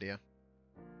 I have an idea.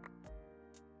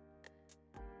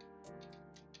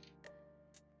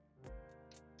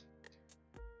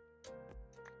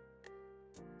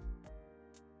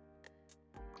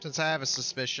 Since I have a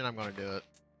suspicion, I'm gonna do it.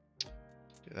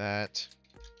 Do that.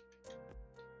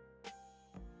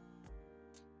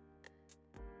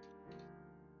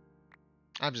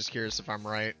 I'm just curious if I'm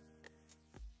right.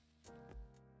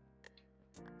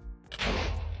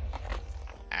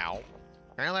 Ow.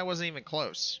 Apparently I wasn't even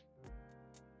close.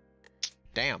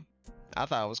 Damn. I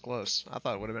thought it was close. I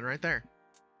thought it would have been right there.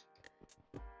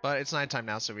 But it's nighttime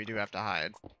now, so we do have to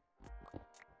hide.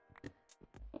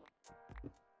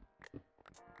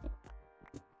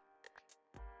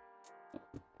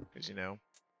 Because, you know,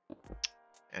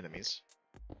 enemies.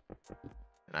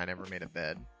 And I never made a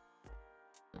bed.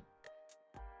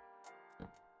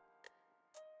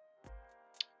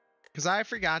 Because I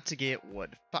forgot to get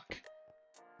wood. Fuck.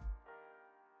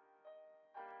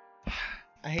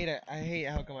 I hate it. I hate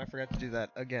how come I forgot to do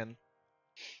that again.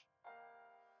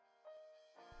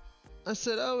 I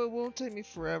said, oh, it won't take me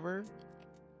forever.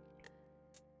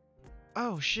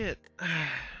 Oh, shit.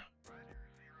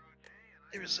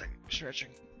 Give me a second. Stretching.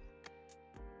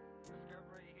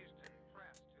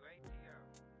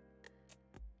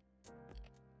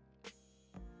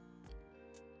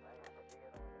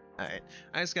 Alright,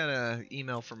 I just got an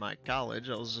email from my college.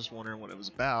 I was just wondering what it was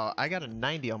about. I got a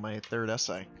 90 on my third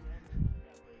essay.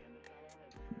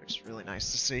 really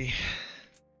nice to see.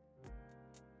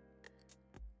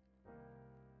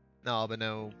 No, but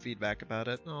no feedback about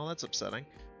it. Oh, that's upsetting.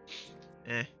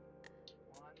 Eh.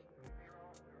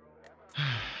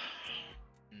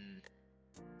 Hmm.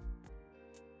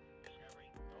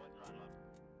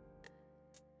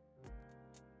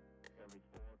 Every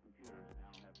 4 computers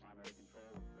now have primary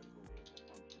control of critical vehicle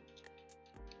functions.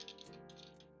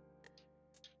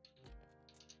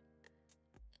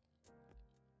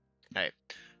 Hey.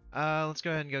 Let's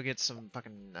go ahead and go get some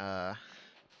fucking,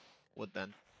 wood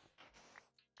then.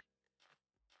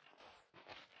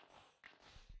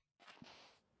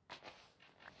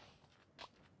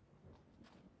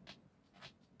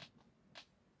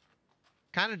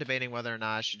 Kind of debating whether or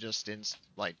not I should just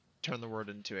like turn the world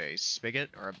into a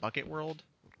spigot or a bucket world,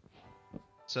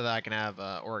 so that I can have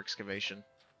ore excavation.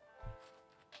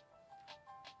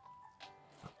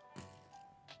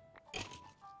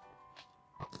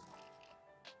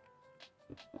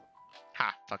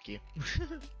 Ha! Fuck you.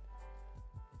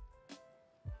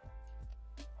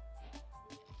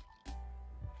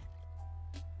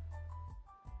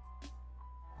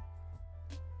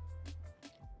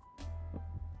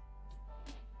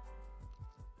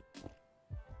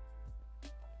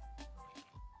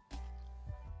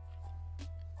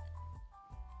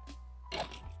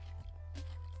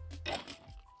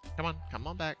 Come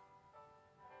on back.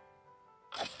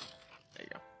 There you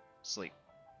go. Sleep.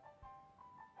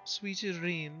 Sweet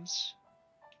dreams.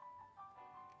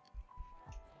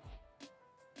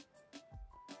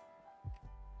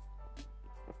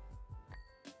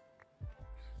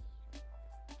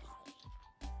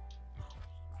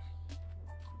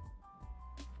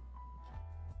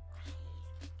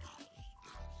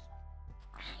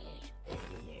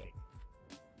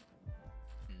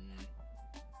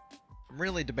 I'm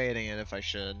really debating it if I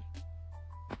should.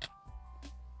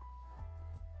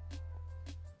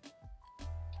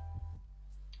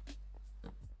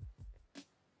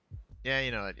 Yeah,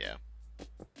 you know what, yeah.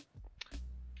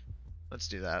 Let's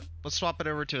do that. Let's swap it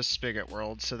over to a spigot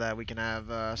world so that we can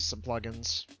have some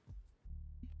plugins.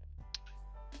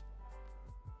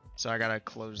 So I gotta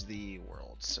close the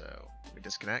world, so let me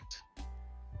disconnect.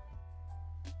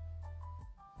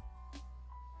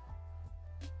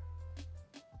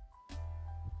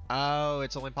 Oh,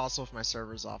 it's only possible if my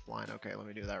server's offline. Okay, let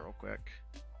me do that real quick.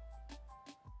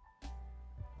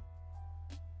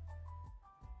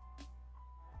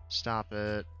 Stop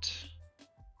it.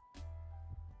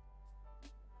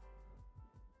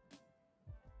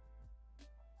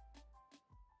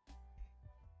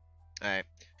 Alright.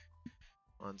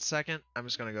 1 second. I'm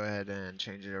just gonna go ahead and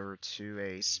change it over to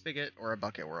a spigot or a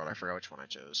bucket world. I forgot which one I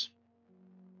chose.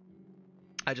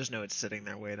 I just know it's sitting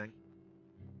there waiting.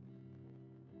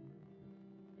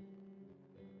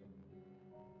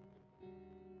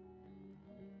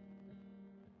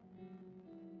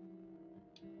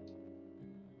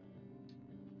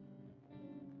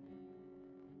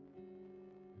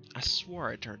 I swore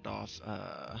I turned off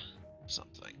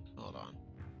something. Hold on.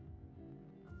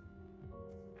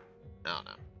 Oh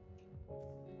no.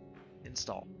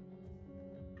 Install.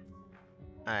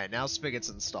 Alright, now Spigot's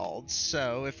installed.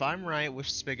 So if I'm right with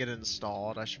Spigot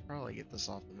installed, I should probably get this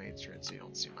off the main screen so you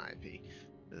don't see my IP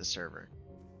to the server.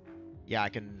 Yeah, I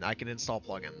can install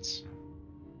plugins.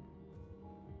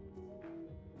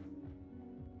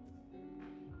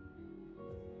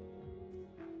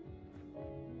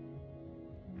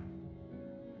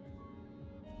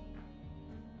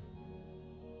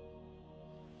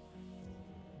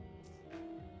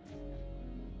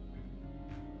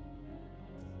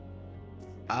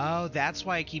 Oh, that's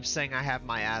why it keeps saying I have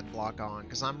my ad block on,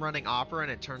 because I'm running Opera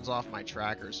and it turns off my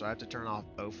tracker, so I have to turn off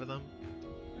both of them.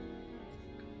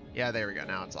 Yeah, there we go.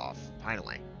 Now it's off.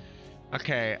 Finally.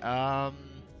 Okay, I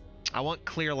want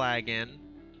clear lag in,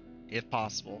 if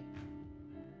possible.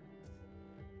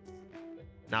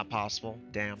 Not possible.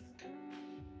 Damn.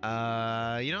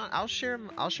 You know what? I'll share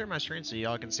my screen so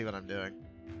y'all can see what I'm doing.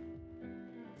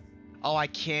 Oh, I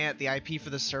can't. The IP for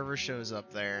the server shows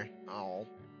up there. Oh.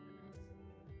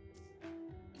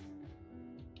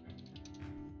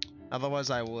 Otherwise,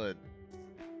 I would.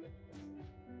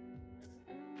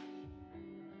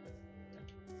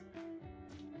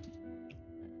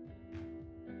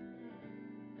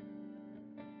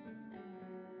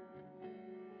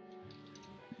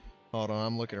 Hold on,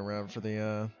 I'm looking around for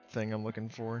the thing I'm looking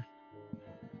for.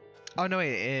 Oh no,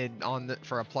 wait,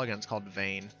 for a plugin, it's called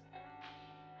Vane.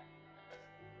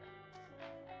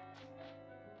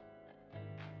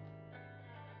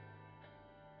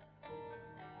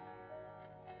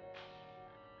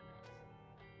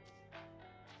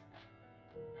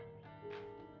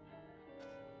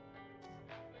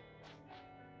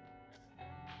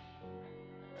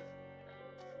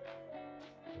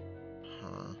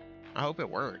 I hope it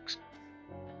works.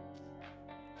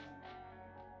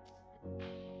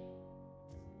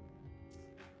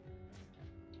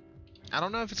 I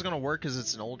don't know if it's gonna work because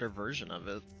it's an older version of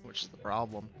it, which is the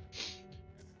problem.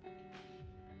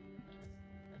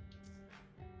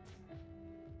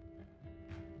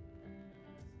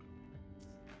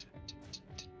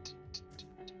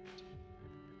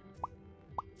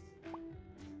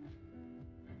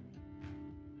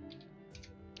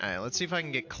 Alright, let's see if I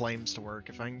can get claims to work.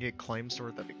 If I can get claims to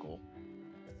work, that'd be cool.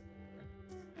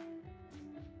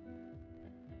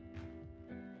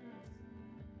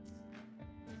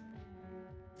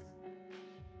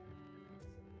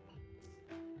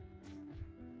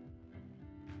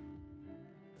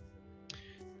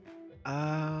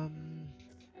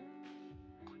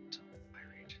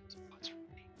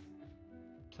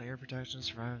 Player protection,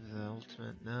 survive the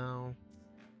ultimate, no.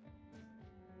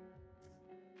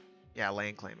 Yeah,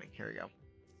 land claiming, here we go.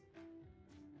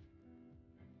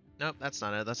 Nope, that's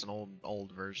not it, that's an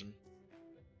old version.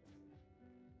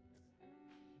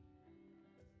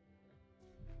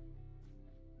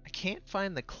 I can't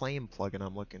find the claim plugin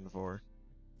I'm looking for.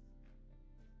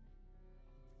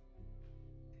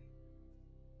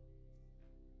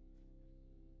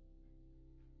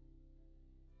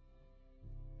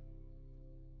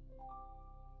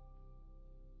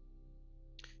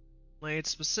 Like,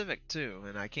 it's specific too,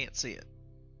 and I can't see it.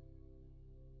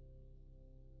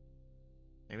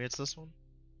 Maybe it's this one?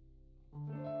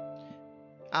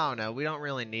 I don't know, we don't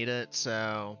really need it,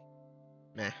 so...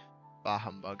 Meh. Bah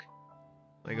humbug.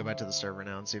 Let me go back to the server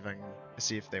now and see if I can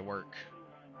see if they work.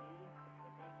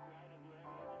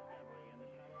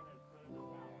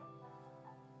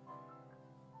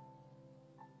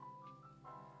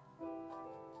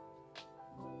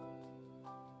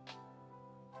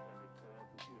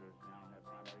 Computers now have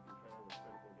primary control of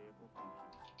critical vehicle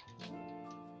functions.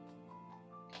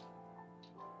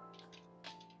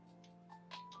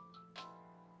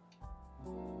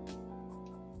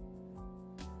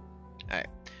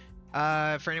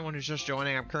 Alright. For anyone who's just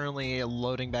joining, I'm currently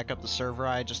loading back up the server.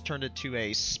 I just turned it to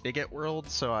a spigot world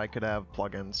so I could have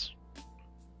plugins.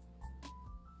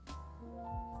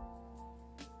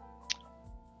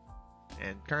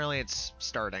 And currently it's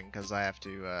starting because I have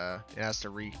to, it has to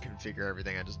reconfigure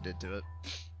everything I just did to it.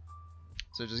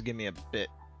 So just give me a bit.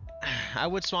 I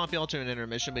would swap y'all to an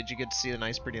intermission, but you get to see a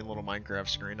nice pretty little Minecraft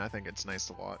screen. I think it's nice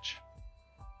to watch.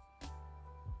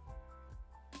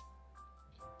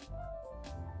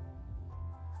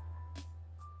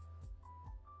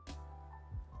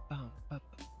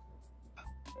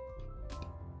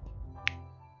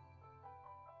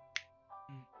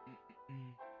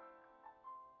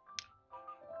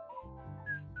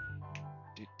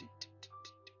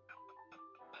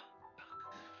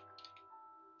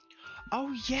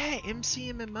 Oh yeah,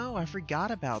 MCMMO, I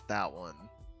forgot about that one.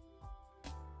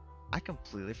 I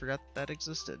completely forgot that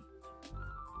existed.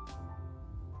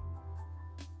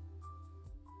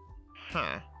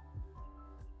 Huh.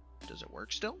 Does it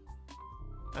work still?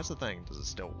 That's the thing, does it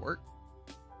still work?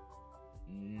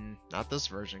 Not this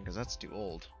version, because that's too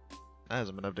old. That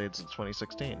hasn't been updated since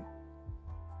 2016.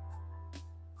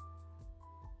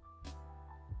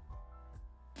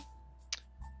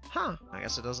 Huh, I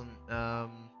guess it doesn't,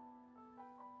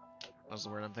 what's the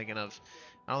word I'm thinking of?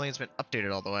 I don't think it's been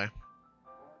updated all the way.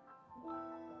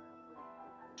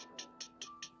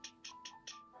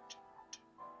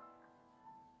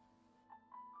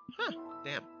 Huh,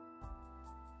 damn.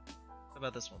 How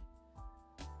about this one?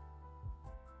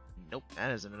 Nope, that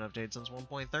hasn't been updated since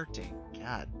 1.13.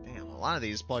 God damn, a lot of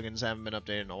these plugins haven't been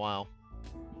updated in a while.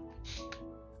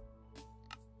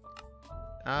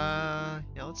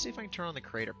 Yeah, let's see if I can turn on the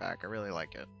creator pack. I really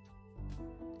like it.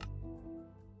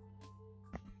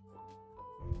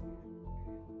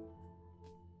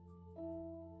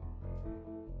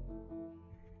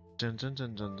 Dun dun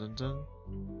dun dun dun dun.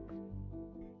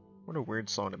 What a weird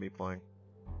song to be playing.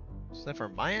 Is that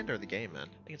from my end or the game end?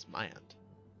 I think it's my end.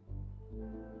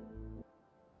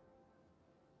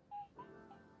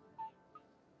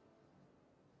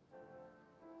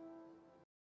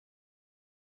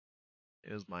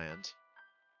 It was my end.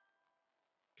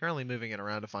 Currently moving it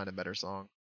around to find a better song.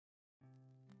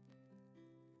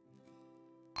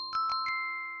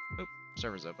 Oop,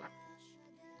 server's open.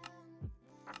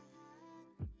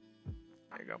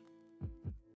 There you go.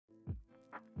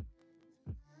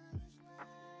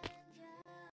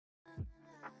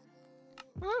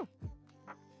 Woo!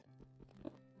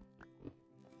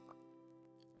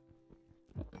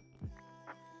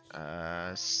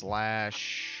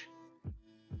 Slash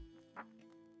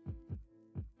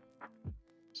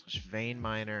vein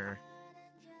miner,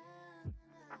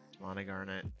 Monte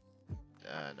Garnet,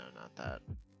 No, not that.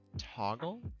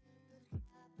 Toggle?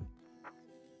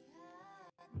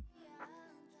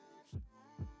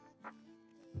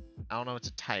 I don't know what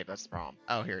to type, that's the problem.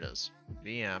 Oh, here it is.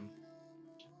 VM.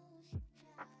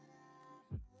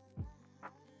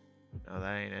 No,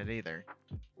 that ain't it either.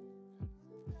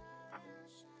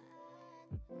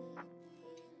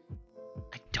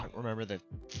 I don't remember the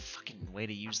fucking way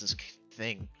to use this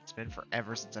thing. It's been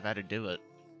forever since I've had to do it.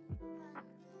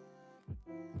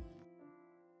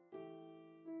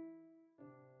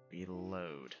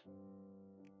 Reload.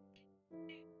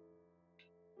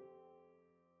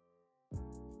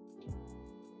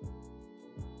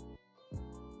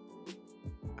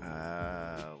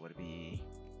 Would it be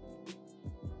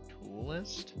tool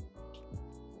list?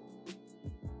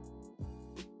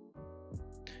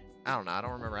 I don't know, I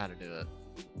don't remember how to do it.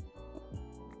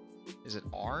 Is it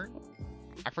R?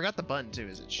 I forgot the button too,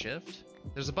 is it shift?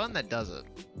 There's a button that does it.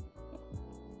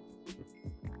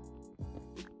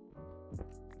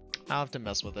 I'll have to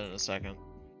mess with it in a second.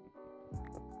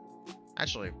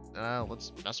 Actually,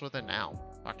 let's mess with it now.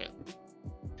 Fuck it.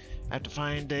 I have to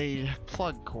find a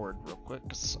plug cord real quick,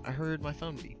 because I heard my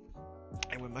phone beep.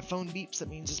 And when my phone beeps, that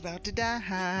means it's about to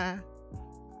die.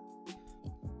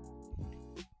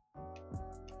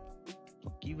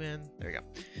 Plug you in. There you go.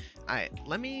 Alright,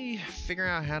 let me figure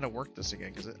out how to work this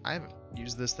again, because I haven't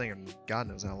used this thing in God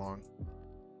knows how long.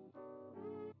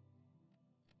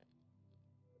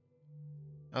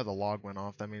 Oh, the log went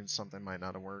off. That means something might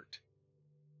not have worked.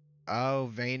 Oh,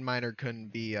 vein miner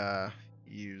couldn't be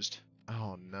used.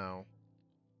 Oh no.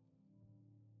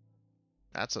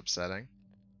 That's upsetting.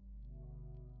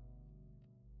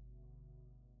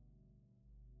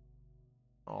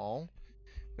 Oh.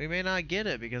 We may not get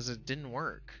it because it didn't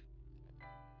work.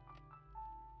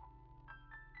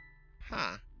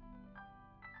 Huh.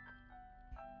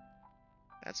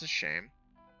 That's a shame.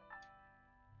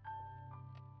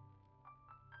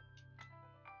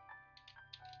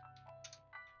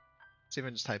 See if I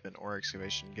can just type in ore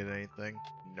excavation and get anything.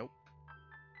 Nope.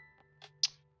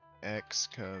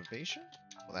 Excavation?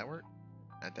 Will that work?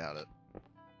 I doubt it.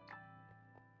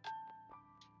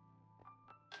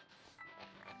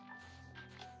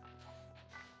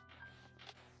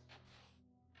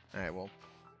 Alright, well.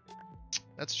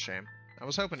 That's a shame. I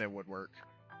was hoping it would work.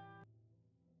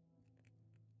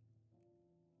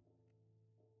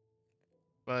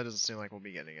 But it doesn't seem like we'll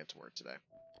be getting it to work today.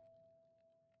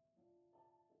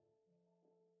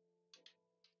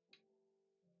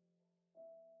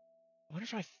 I wonder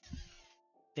if I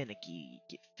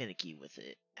get finicky with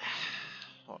it.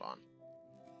 Hold on.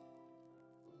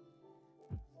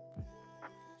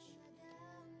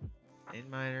 In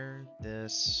miner,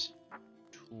 this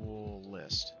tool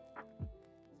list.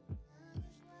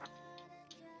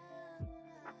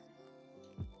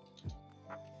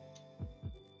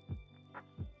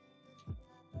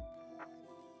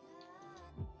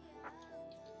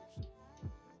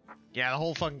 Yeah, the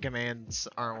whole fucking commands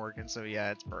aren't working, so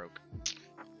yeah, it's broke.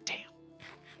 Damn.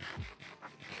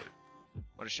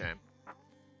 What a shame.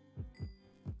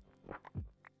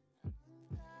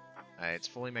 Alright, let's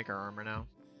fully make our armor now.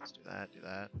 Let's do that, do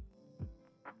that.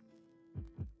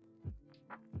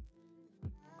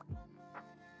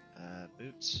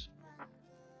 Boots.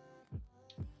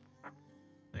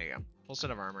 There you go. Full set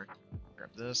of armor.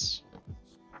 Grab this.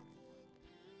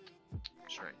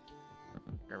 Shrink.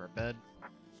 Grab our bed.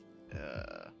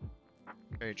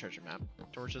 Buried treasure map.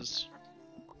 Torches.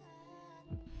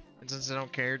 And since I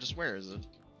don't care, just where is it?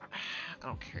 I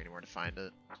don't care anywhere to find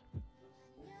it.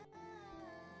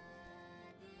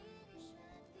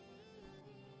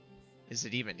 Is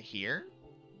it even here?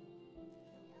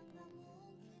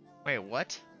 Wait,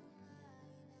 what?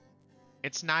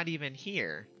 It's not even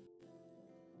here.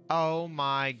 Oh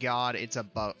my god, it's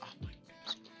above. Oh my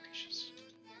goodness gracious.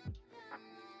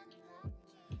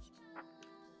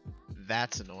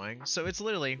 That's annoying. So it's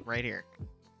literally right here.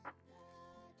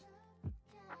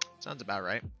 Sounds about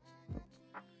right.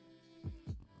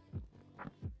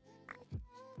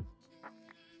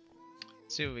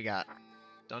 Let's see what we got.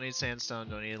 Don't need sandstone,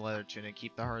 don't need leather tunic,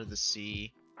 keep the heart of the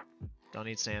sea. Don't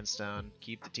need sandstone,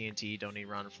 keep the TNT, don't need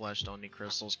rotten flesh, don't need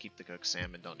crystals, keep the cooked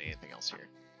salmon, don't need anything else here.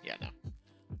 Yeah, no.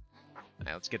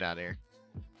 Alright, let's get out of here.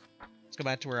 Let's go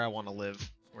back to where I want to live,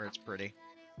 where it's pretty.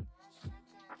 What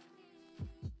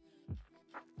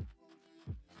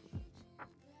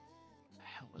the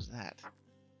hell was that?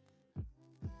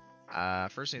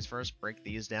 First things first, break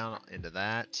these down into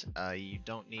that. You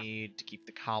don't need to keep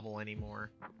the cobble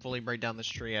anymore. Fully break down this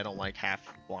tree, I don't like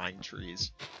half blind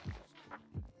trees.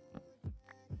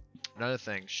 Another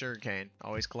thing, sugarcane.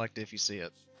 Always collect it if you see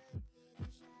it.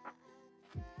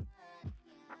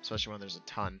 As especially when there's a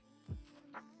ton.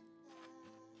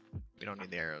 We don't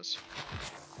need the arrows.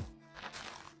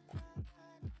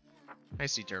 Hi,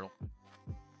 sea turtle.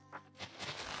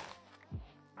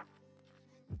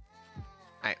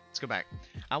 Alright, let's go back.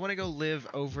 I want to go live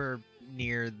over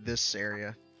near this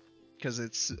area because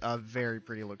it's a very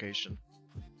pretty location.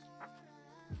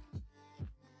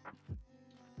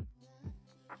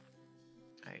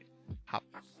 Alright, hop.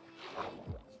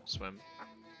 Swim.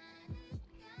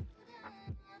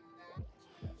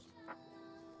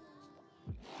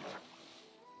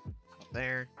 Up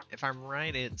there. If I'm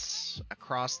right, it's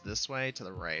across this way to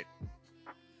the right.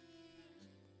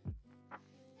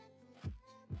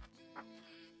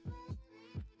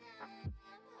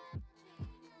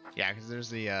 Yeah, because there's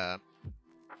the,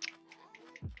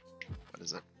 what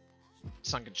is it?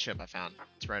 Sunken ship I found.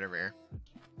 It's right over here.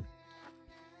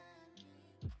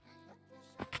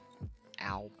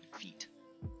 Ow, my feet.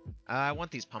 I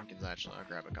want these pumpkins, actually. I'll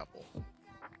grab a couple.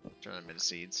 Turn them into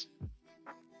seeds.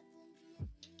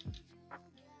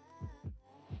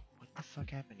 What the fuck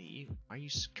happened to you? Why are you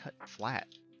cut flat?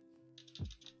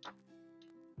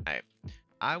 Alright.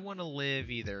 I want to live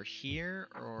either here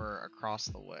or across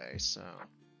the way, so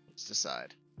let's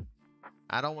decide.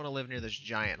 I don't want to live near this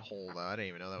giant hole, though. I didn't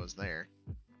even know that was there.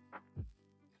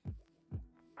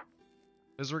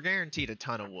 Because we're guaranteed a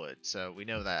ton of wood, so we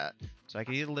know that. So I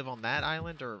can either live on that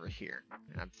island or over here.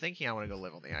 And I'm thinking I want to go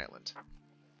live on the island.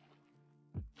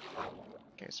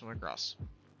 Okay, so I'm across.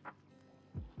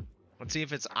 Let's see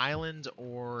if it's island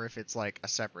or if it's like a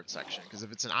separate section. Because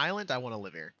if it's an island, I want to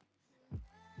live here.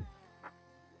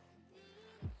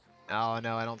 Oh,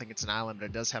 no, I don't think it's an island, but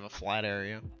it does have a flat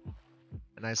area.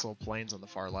 A nice little plains on the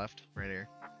far left, right here.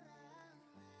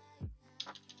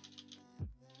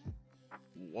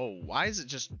 Whoa, why is it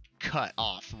just cut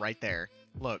off right there?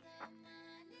 Look.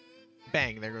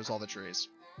 Bang, there goes all the trees.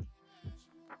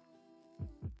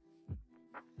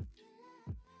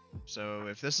 So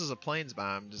if this is a plains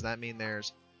biome, does that mean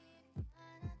there's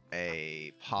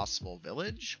a possible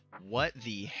village? What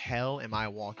the hell am I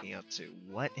walking up to?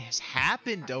 What has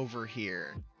happened over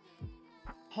here?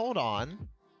 Hold on.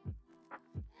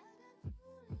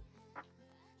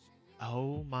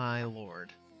 Oh my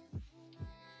lord.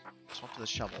 Swap to the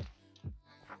shovel.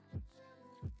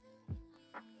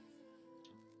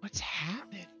 What's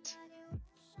happened?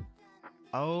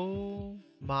 Oh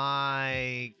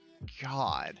my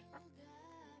god.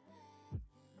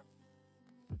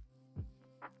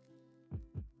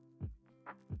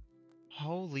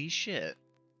 Holy shit.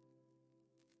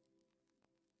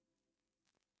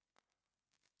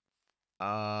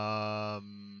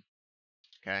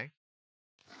 Okay.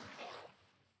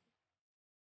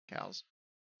 Cows.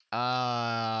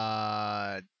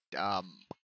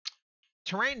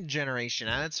 Terrain generation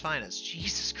at its finest.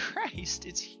 Jesus Christ,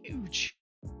 it's huge.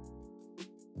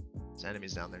 There's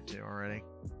enemies down there too already.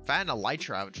 If I had an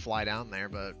elytra, I would fly down there,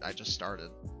 but I just started.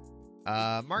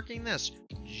 Marking this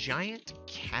giant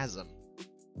chasm.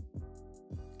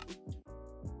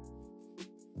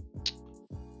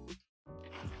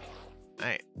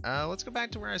 Alright, let's go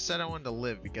back to where I said I wanted to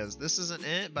live, because this isn't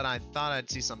it, but I thought I'd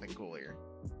see something cool here.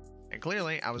 And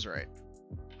clearly, I was right.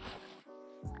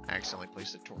 I accidentally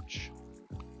placed a torch.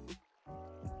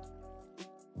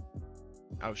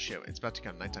 Oh shit, it's about to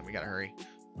come nighttime, we gotta hurry.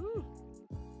 Woo.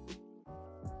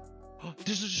 Oh,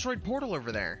 there's a destroyed portal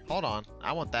over there. Hold on,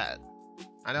 I want that.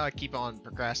 I know I keep on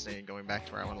procrastinating going back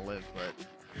to where I want to live, but...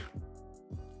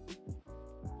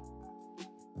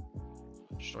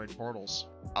 Destroyed portals.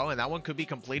 Oh, and that one could be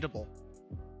completable.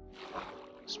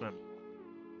 Swim.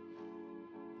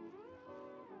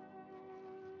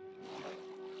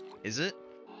 Is it?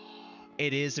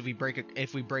 It is if we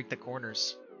break the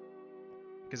corners.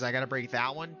 Because I gotta break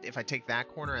that one. If I take that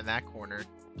corner and that corner,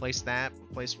 place that,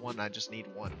 place one, I just need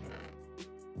one.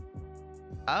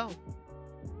 Oh.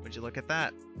 Would you look at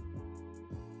that?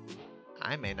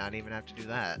 I may not even have to do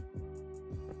that.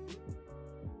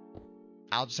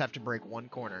 I'll just have to break one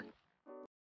corner.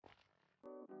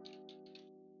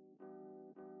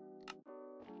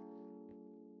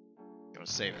 Gonna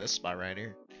save this spot right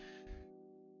here.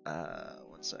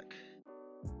 One sec.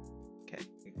 Okay,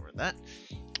 ignore that.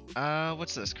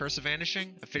 What's this? Curse of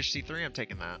Vanishing? A fish C3? I'm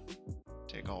taking that.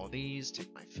 Take all of these,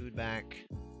 take my food back.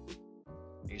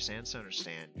 Are you sandstone or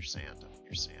sand? Your sand.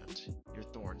 Your sand. Your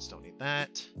thorns, don't need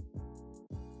that.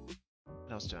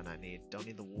 What else do I not need? Don't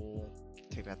need the wool.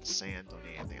 Take out the sand, don't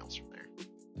need anything else from there.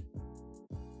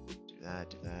 Do that,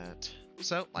 do that.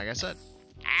 So, like I said.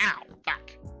 Ow!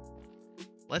 Fuck!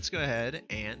 Let's go ahead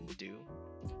and do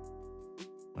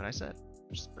what I said.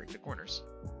 Just break the corners.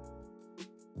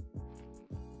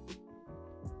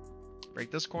 Break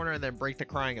this corner and then break the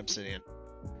crying obsidian.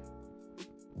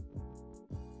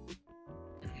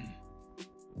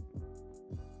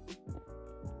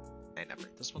 Hey, now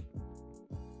break this one.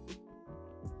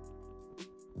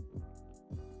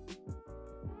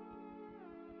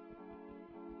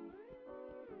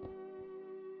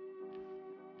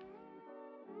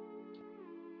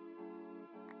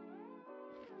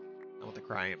 I want the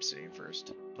crying obsidian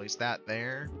first. Place that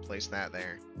there. Place that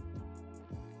there.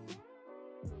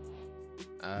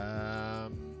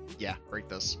 Yeah, break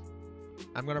this.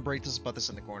 I'm gonna break this and put this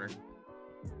in the corner.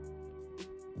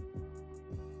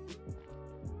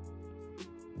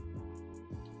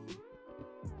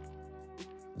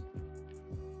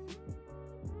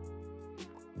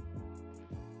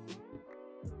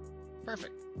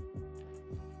 Perfect.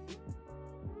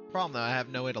 Problem though, I have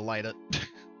no way to light it.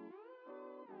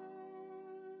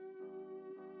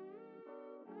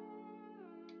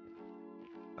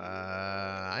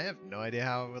 I have no idea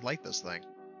how I would light this thing.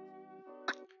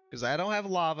 Because I don't have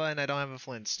lava and I don't have a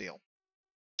flint steel.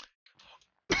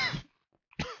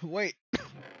 Wait.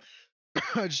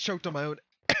 I just choked on my own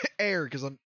air because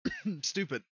I'm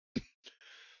stupid.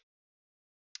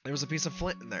 There was a piece of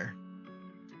flint in there.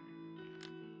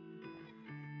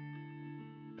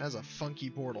 That's a funky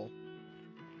portal.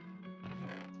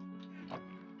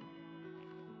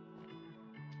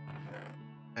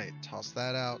 Hey, toss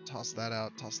that out, toss that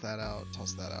out, toss that out,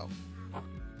 toss that out.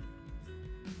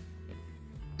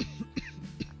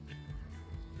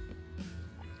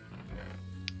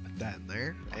 Put that in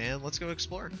there, and let's go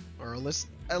explore. Or at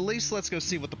least let's go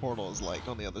see what the portal is like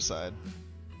on the other side.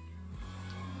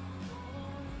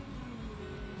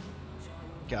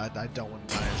 God, I don't want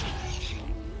to die.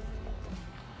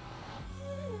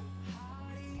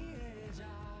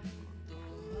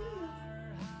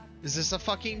 Is this a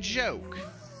fucking joke?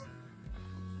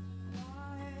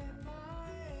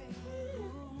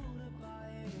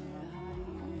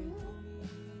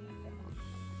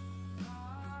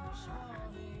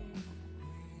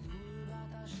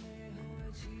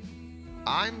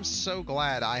 I'm so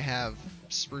glad I have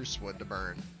spruce wood to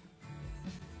burn.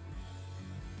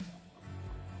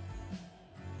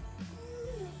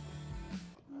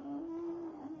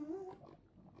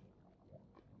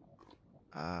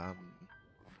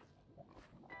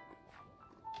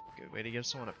 Good way to give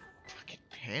someone a fucking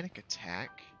panic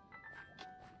attack.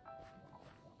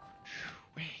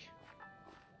 Wait.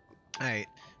 Alright,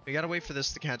 we gotta wait for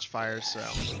this to catch fire, so...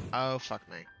 Oh, fuck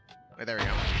me. Wait, there we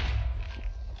go.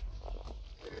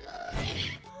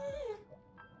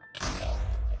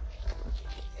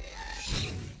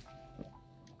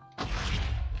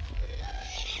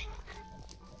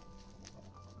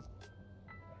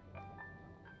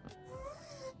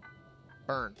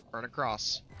 Burn. Burn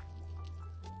across.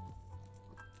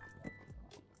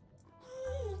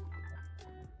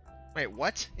 Wait,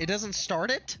 what? It doesn't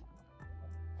start it?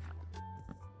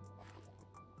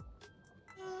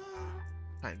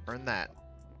 Fine, burn that.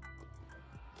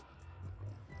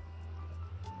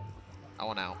 I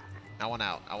want out. I want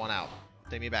out. I want out.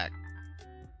 Take me back.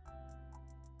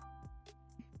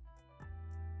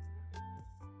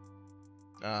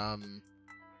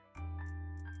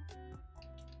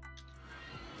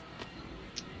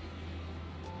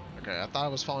 Okay, I thought I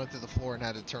was falling through the floor and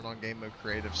had to turn on game mode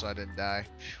creative so I didn't die.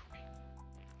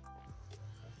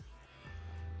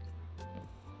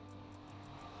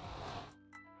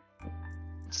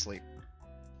 Sleep.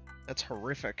 That's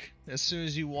horrific. As soon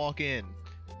as you walk in,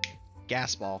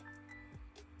 gas ball.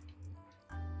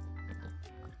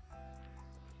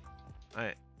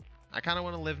 Alright. I kind of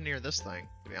want to live near this thing,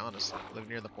 to be honest. Live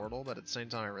near the portal, but at the same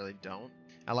time I really don't.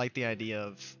 I like the idea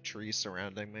of trees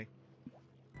surrounding me.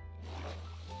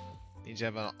 Means you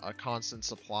have a constant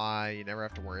supply, you never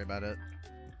have to worry about it.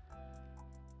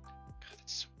 God,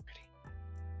 that's so pretty.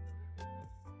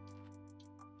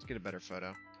 Let's get a better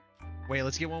photo. Wait,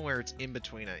 let's get one where it's in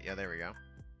between it. Yeah, there we go.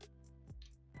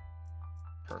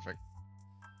 Perfect.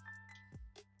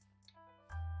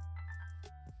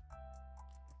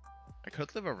 I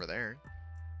could live over there.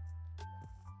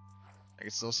 I can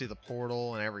still see the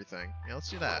portal and everything. Yeah, let's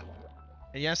do that.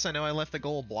 And yes, I know I left the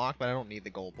gold block, but I don't need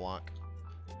the gold block.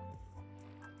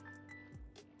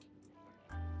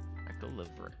 I could live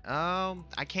right...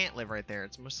 I can't live right there.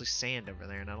 It's mostly sand over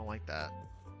there, and I don't like that.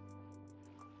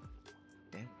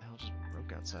 Damn, the hell just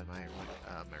broke outside my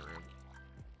room.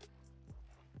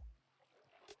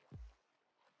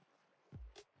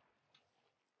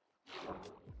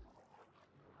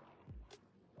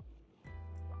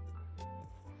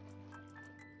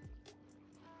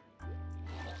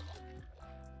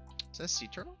 Is that a sea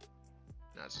turtle?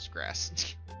 No, it's just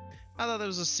grass. I thought there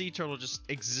was a sea turtle just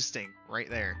existing right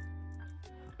there.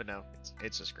 But no,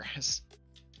 it's just grass.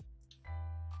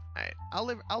 Alright,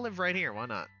 I'll live right here, why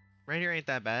not? Right here ain't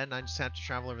that bad, and I just have to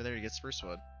travel over there to get spruce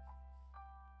wood.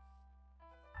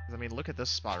 I mean, look at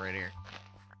this spot right here.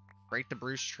 Break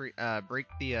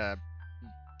the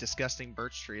disgusting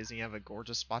birch trees, and you have a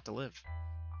gorgeous spot to live.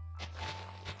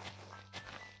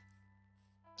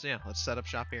 So yeah, let's set up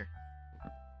shop here.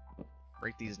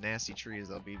 Break these nasty trees.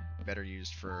 They'll be better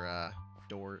used for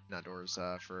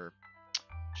for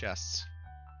chests.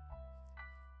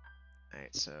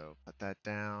 Alright, so put that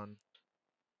down.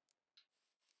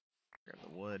 Grab the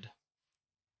wood.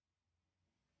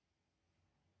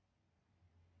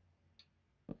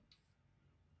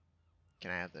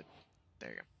 Can I have the...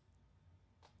 There you go.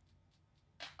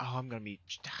 Oh, I'm gonna be...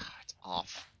 It's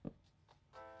off.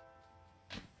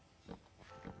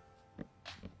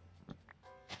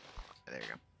 There you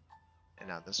go. And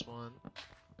now this one.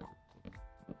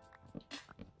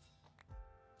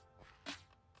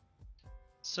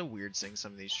 It's so weird seeing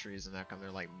some of these trees and how come they're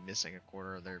like missing a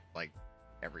quarter of their like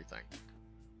everything.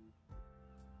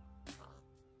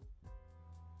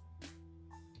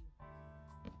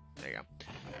 There you go.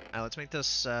 Now let's make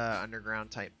this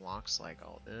underground type blocks like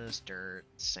all this dirt,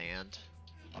 sand.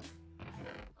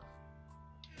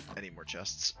 I need more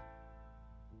chests.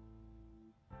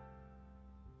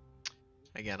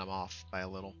 Again, I'm off by a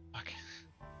little. Fuck.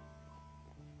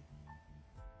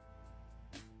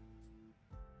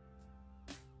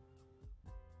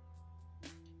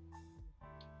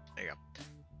 There you go.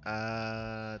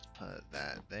 Let's put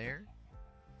that there.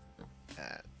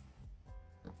 That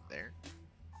there.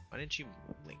 Why didn't you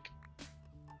link?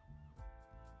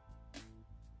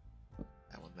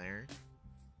 That one there.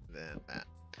 Then that.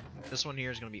 This one here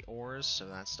is gonna be ores, so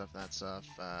that stuff.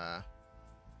 Nothing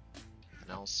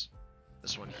else.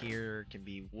 This one here can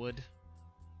be wood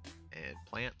and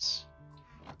plants.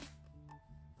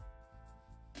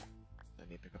 I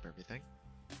need to pick up everything.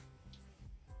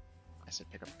 I said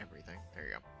pick up everything. There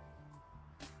you go.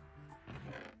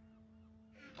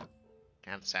 Can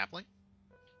I have the sapling?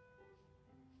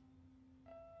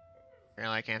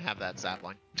 Apparently I can't have that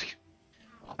sapling.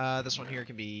 This one here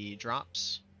can be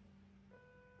drops.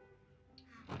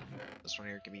 This one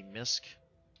here can be misc.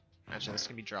 Actually, this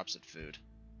can be drops of food.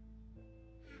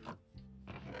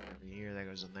 Over here, that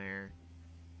goes in there.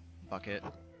 Bucket.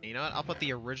 And you know what? I'll put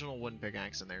the original wooden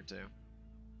pickaxe in there too.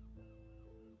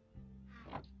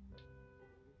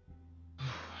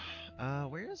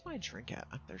 Where is my drink at?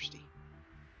 I'm thirsty.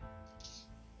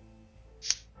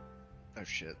 Oh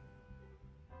shit.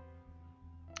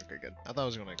 Okay, good. I thought I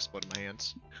was gonna explode in my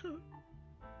hands.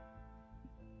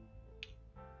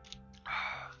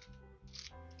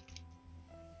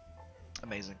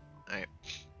 Amazing. Alright.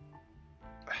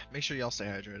 Make sure y'all stay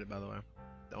hydrated, by the way.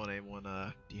 Don't want anyone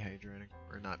dehydrating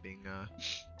or not being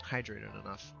hydrated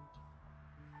enough.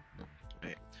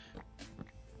 Alright.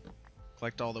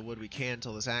 Collect all the wood we can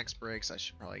until this axe breaks. I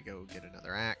should probably go get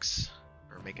another axe.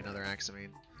 Or make another axe, I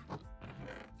mean.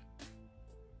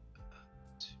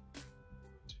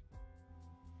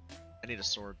 I need a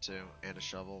sword too, and a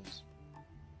shovel.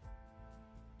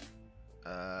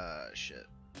 Shit.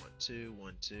 1, 2,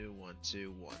 1, 2, 1,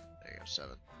 2, 1. There you go,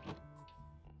 7.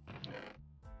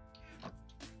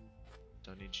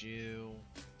 Don't need you.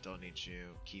 Don't need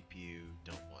you. Keep you.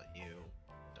 Don't want you.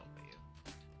 Don't want you.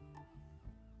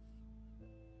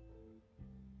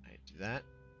 Alright, do that.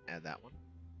 Add that one.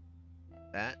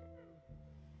 That.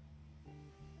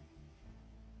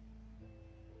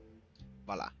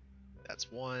 Voila.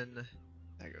 That's 1.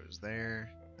 That goes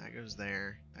there. That goes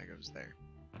there. That goes there.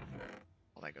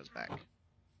 Well, that goes back.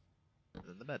 And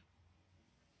then the bed.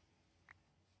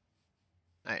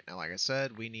 Alright, now like I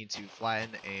said, we need to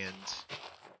flatten and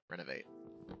renovate.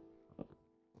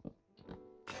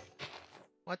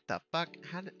 What the fuck?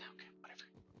 How did... Okay, whatever.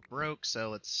 Broke, so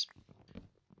let's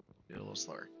do it a little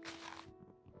slower.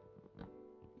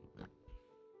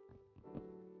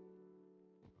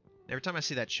 Every time I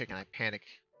see that chicken, I panic,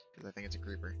 because I think it's a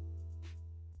creeper.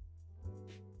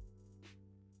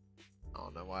 I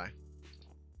don't know why.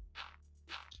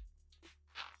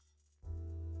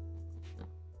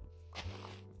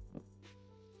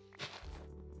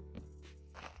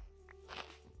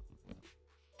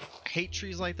 I hate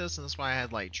trees like this, and that's why I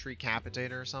had like tree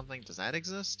capitator or something. Does that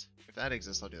exist? If that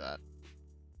exists, I'll do that.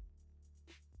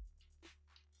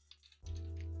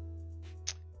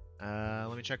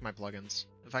 Let me check my plugins.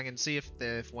 If I can see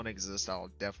if one exists, I'll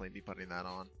definitely be putting that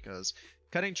on, because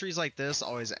cutting trees like this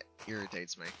always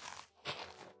irritates me.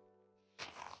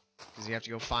 Because you have to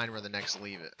go find where the next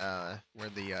where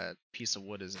the piece of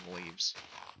wood is in the leaves.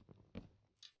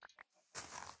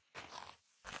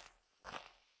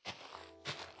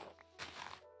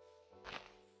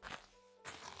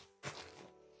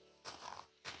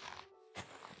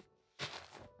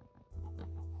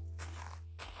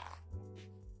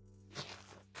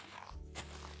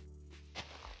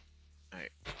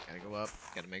 go up.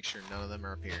 Gotta make sure none of them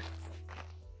are up here.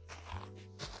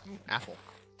 Ooh, apple.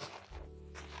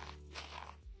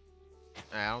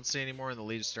 Alright, I don't see any more in the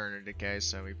leaves starting to decay,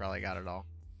 so we probably got it all.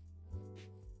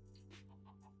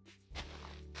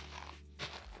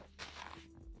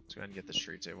 Let's go ahead and get this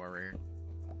tree too while we're here.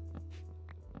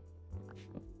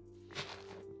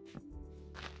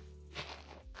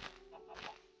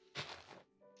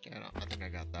 Okay, I think I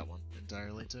got that one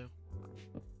entirely too.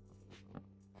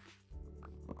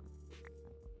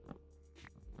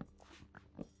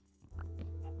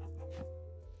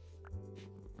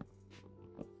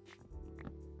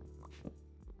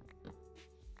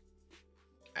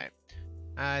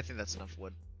 Alright, I think that's enough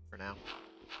wood for now.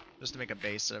 Just to make a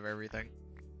base of everything.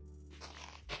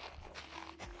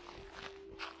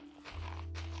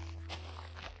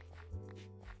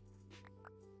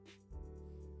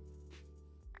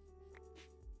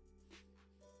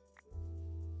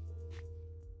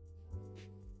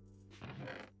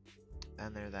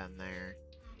 Then there.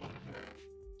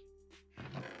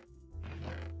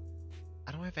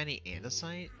 I don't have any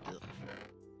andesite? Ugh.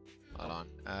 Hold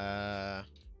on.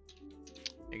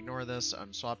 Ignore this.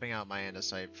 I'm swapping out my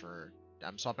andesite for...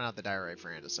 I'm swapping out the diorite for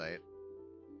andesite.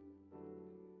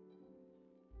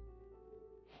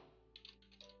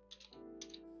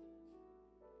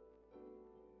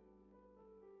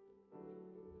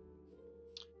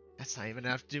 That's not even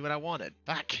enough to do what I wanted.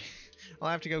 Fuck! I'll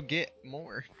have to go get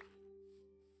more.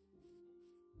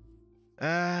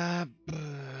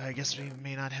 I guess we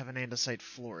may not have an andesite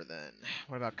floor then.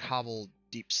 What about cobble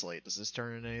deep slate? Does this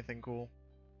turn into anything cool?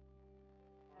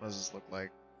 What does this look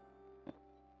like?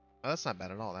 Oh, that's not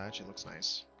bad at all. That actually looks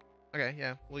nice. Okay,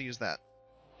 yeah, we'll use that.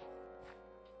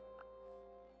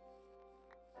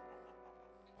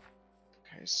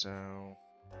 Okay, so...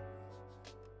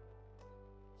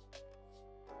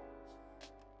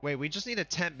 Wait, we just need a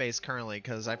tent base currently,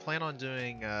 because I plan on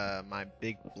doing my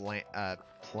big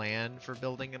plan for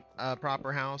building a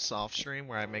proper house off stream,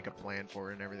 where I make a plan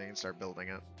for it and everything and start building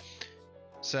it.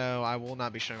 So I will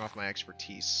not be showing off my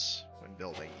expertise when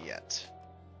building yet.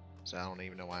 So I don't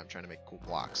even know why I'm trying to make cool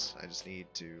blocks. I just need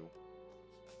to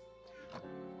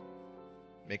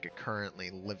make a currently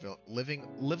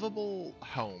livable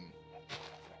home.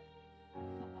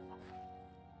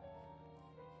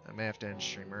 I may have to end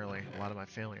stream early. A lot of my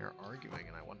family are arguing,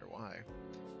 and I wonder why.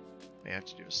 May have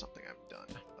to do with something I've done,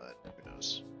 but who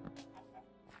knows.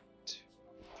 2,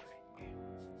 3.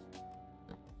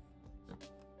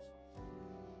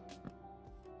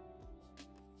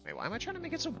 Wait, why am I trying to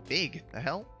make it so big? The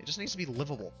hell? It just needs to be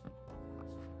livable.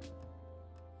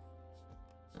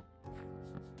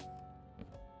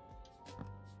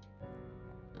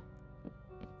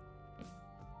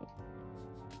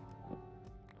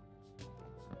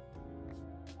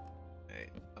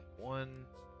 One.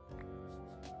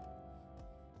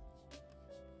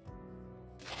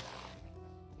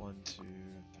 One, 2,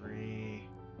 3.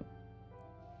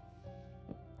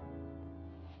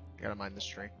 I gotta mine this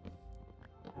tree.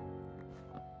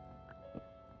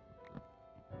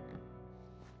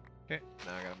 Okay,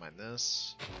 now I gotta mine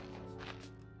this.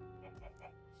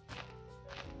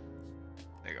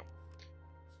 There you go.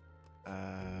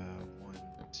 1,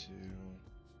 2,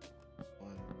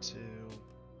 1, 2.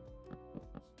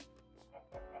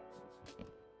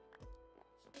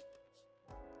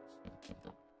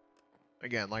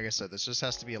 Again, like I said, this just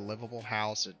has to be a livable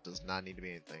house. It does not need to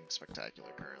be anything spectacular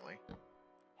currently.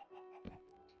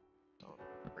 Don't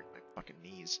break my fucking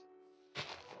knees.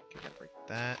 Okay, gotta break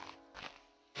that.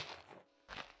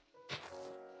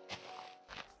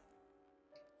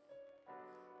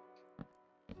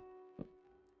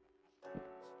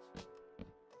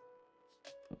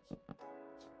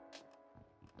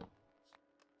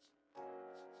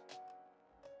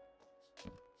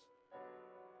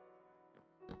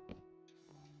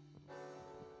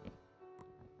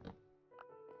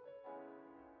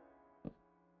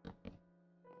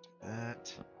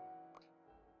 That.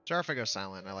 Sorry if I go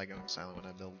silent. I like going silent when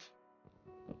I build.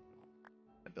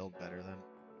 I build better then.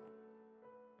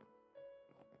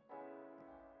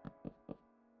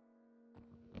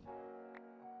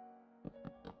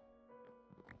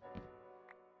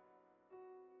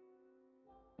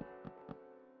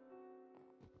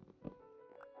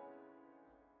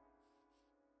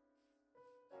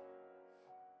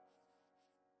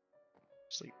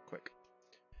 Sleep quick.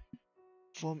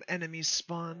 From enemies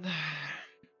spawn.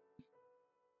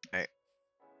 Alright.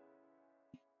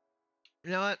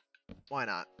 You know what? Why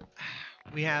not?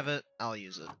 We have it. I'll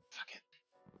use it. Fuck it.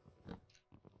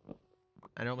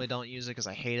 I normally don't use it because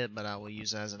I hate it, but I will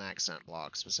use it as an accent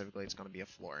block. Specifically, it's going to be a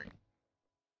flooring.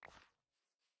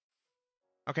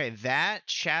 Okay, that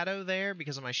shadow there,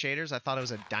 because of my shaders, I thought it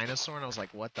was a dinosaur, and I was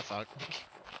like, what the fuck?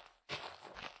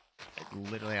 I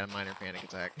literally had a minor panic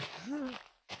attack.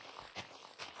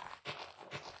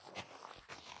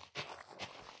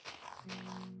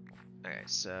 Okay,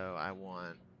 so I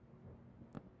want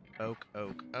oak,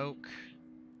 oak, oak,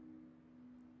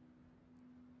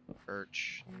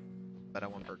 birch, but I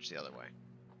want birch the other way.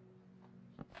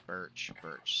 Birch,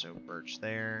 birch, so birch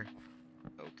there,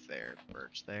 oak there,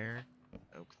 birch there,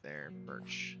 oak there,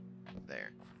 birch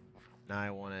there. Now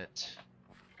I want it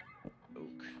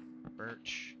oak,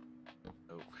 birch,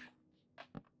 oak,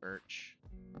 birch,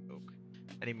 oak.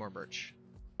 I need more birch.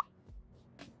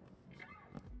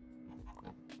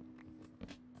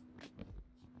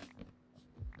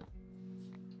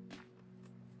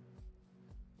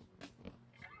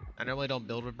 I normally don't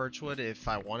build with birchwood if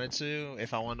I wanted to.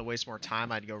 If I wanted to waste more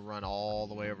time, I'd go run all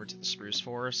the way over to the spruce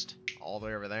forest, all the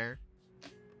way over there,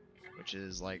 which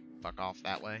is like fuck off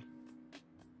that way.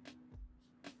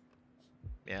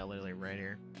 Yeah, literally right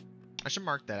here. I should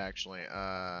mark that actually.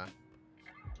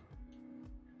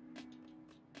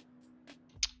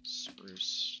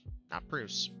 Spruce, not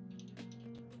Bruce.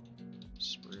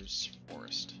 Spruce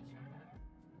forest.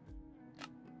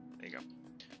 There you go.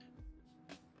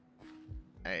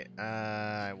 Hey,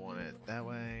 I want it that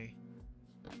way,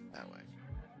 that way,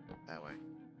 that way,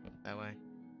 that way,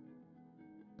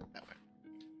 that way,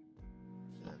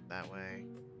 and then that way,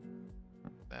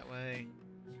 that way,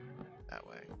 that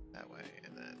way, that way,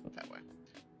 and then that way.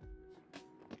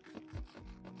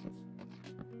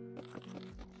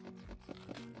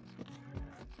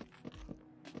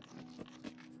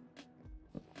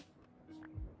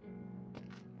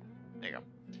 There you go.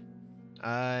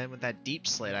 And with that deep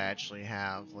slate I actually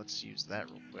have, let's use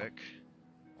that real quick.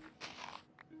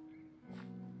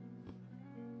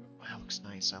 Wow, looks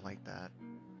nice. I like that.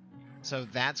 So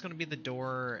that's going to be the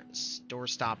door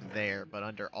stop there, but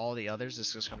under all the others, this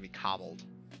is just going to be cobbled.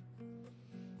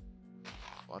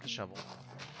 Pull out the shovel.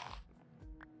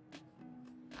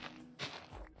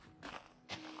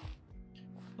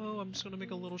 Oh, I'm just going to make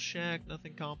a little shack,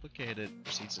 nothing complicated.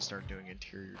 Proceeds to start doing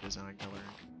interior design coloring.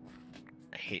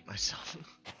 I hate myself.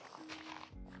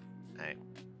 Alright.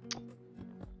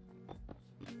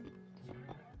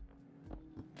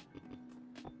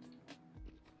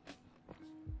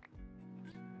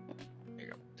 There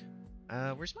you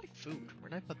go. Where's my food?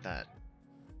 Where'd I put that?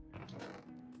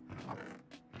 Oh,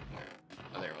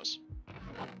 there it was.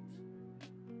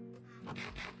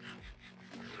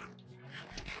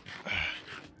 Put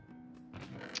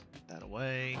that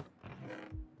away.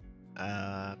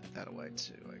 Put that away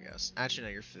too, I guess. Actually,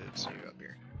 no, your food, so you go up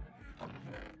here.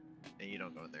 And you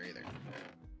don't go in there either.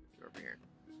 You're over here.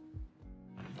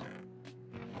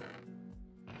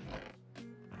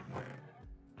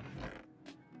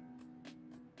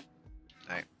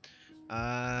 Alright.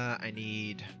 I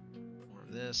need more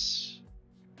of this.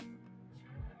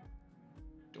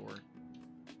 Door.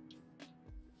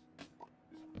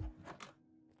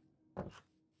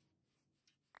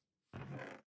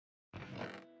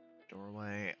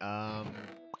 Doorway.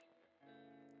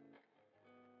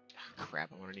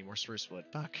 Crap, I'm gonna need more spruce wood.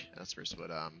 Fuck. Not spruce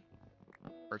wood,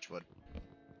 birch wood.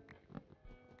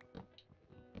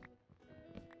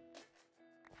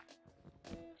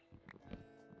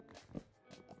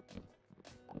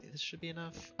 This should be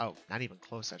enough. Oh, not even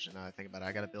close, actually, now that I think about it.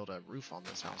 I gotta build a roof on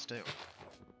this house, too.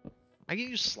 I can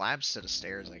use slabs instead of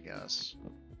stairs, I guess.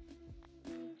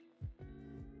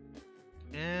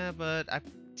 Yeah, but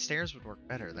stairs would work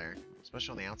better there,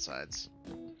 especially on the outsides.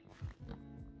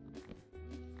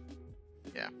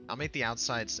 Yeah, I'll make the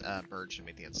outsides birch and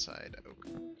make the inside oak.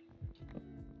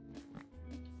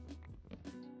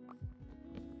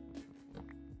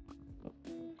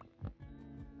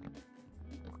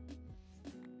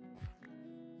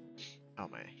 Oh,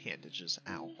 my hand itches.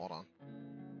 Ow, hold on.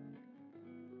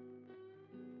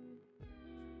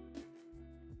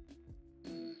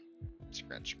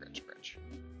 Scratch, scratch, scratch.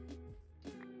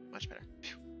 Much better.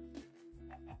 Phew.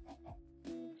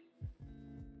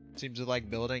 Seems to like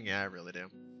building? Yeah, I really do.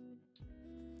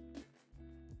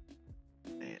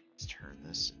 And let's turn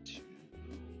this into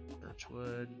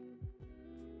birchwood.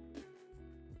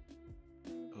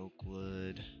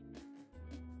 Oakwood.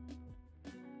 I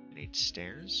need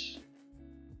stairs.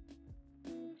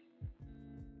 I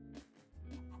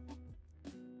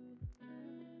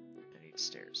need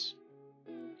stairs.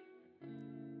 I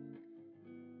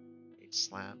need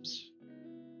slabs.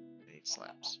 I need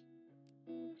slabs.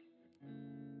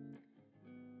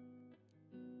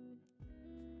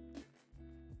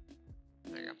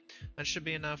 There you go. That should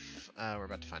be enough. We're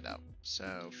about to find out.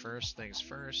 So first things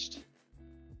first.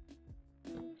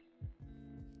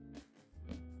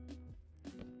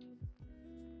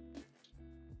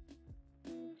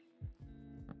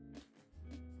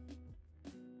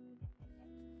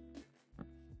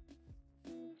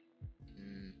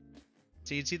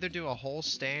 See, it's either do a whole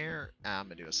stair. I'm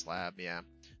gonna do a slab. Yeah,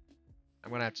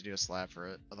 I'm gonna have to do a slab for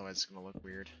it. Otherwise, it's gonna look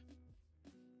weird.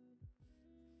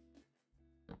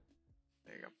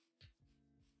 There you go.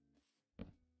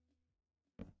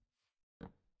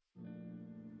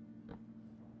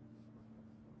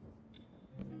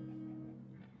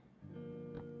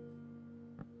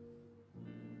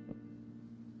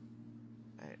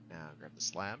 Alright, now grab the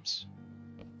slabs.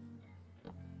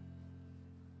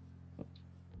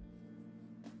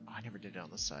 Oh, I never did it on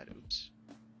this side. Oops.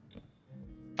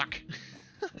 Fuck.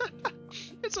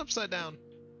 It's upside down.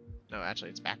 No,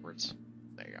 actually, it's backwards.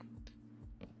 There you go.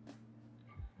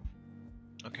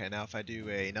 Okay, now if I do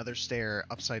another stair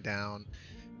upside down,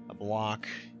 a block.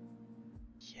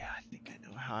 Yeah, I think I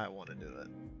know how I want to do it.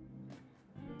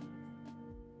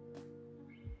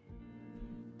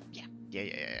 Yeah.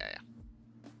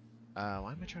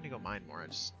 Why am I trying to go mine more? I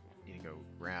just need to go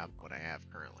grab what I have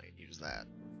currently and use that.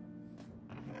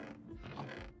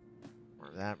 More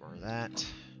of that, more of that.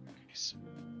 Okay, so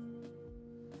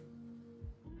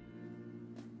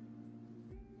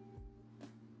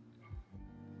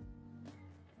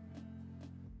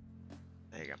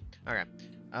there you go. Okay.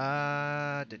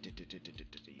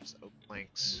 Use oak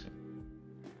planks.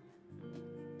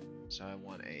 So I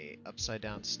want a upside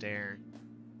down stair.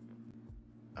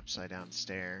 Upside down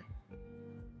stair.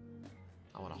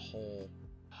 I want a hole.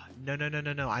 No.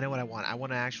 I know what I want. I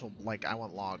want an actual, like, I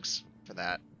want logs for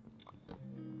that.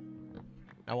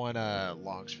 I want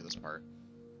logs for this part.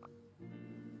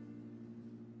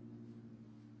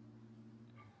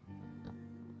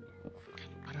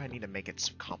 Why do I need to make it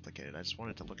so complicated? I just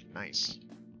want it to look nice.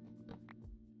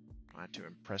 I want to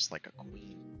impress like a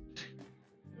queen.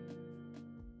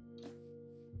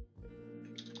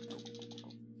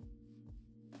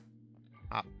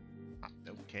 Hop.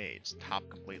 Okay, just hop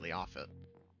completely off it.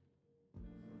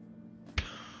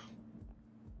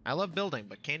 I love building,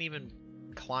 but can't even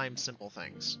climb simple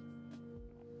things.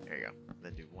 There you go.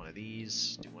 Then do one of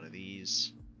these,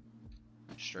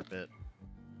 strip it.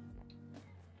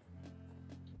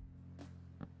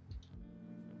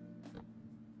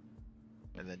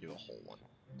 And then do a whole one.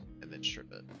 And then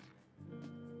strip it.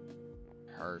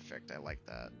 Perfect, I like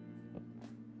that.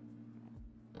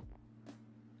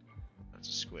 That's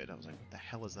a squid. I was like, what the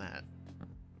hell is that?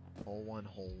 Whole one,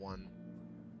 whole one.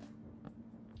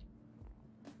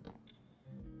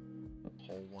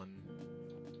 Whole one.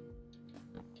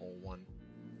 Whole one.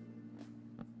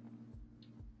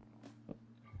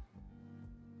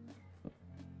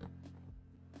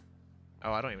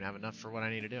 Oh, I don't even have enough for what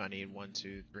I need to do. I need 1,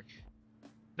 2, 3.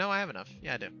 No, I have enough.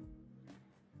 Yeah, I do.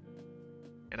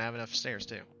 And I have enough stairs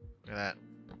too. Look at that.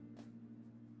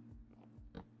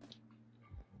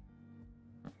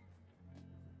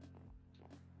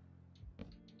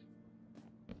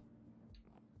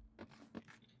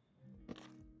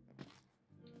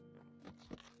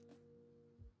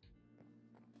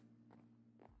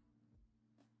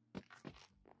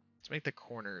 Let's make the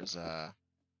corners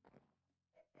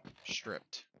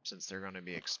stripped, since they're going to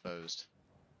be exposed.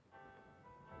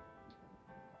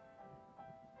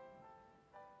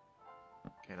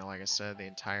 Okay, now like I said, the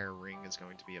entire ring is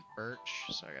going to be a birch,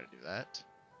 so I gotta do that.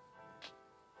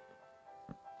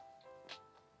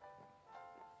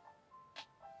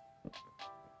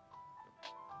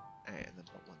 And then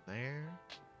put one there,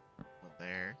 one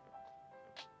there,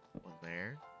 one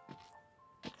there.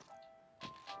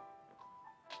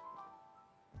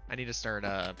 I need to start,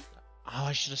 oh,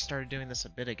 I should have started doing this a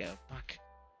bit ago. Fuck.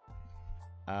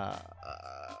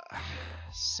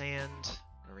 Sand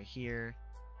over here.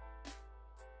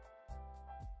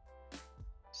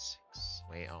 6.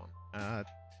 Wait, on.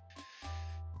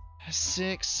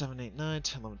 6, 7, 8, 9,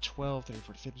 10, 11, 12, 13,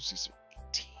 14, 15, 16,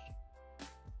 18.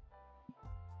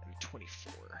 And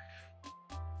 24.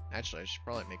 Actually, I should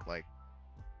probably make like.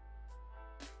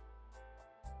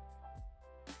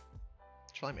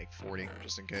 Should probably make 40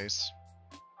 just in case.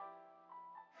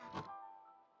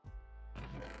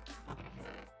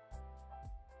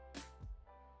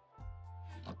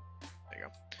 There you go.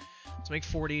 Let's make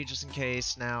 40 just in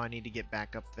case. Now I need to get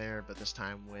back up there, but this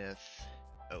time with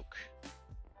oak.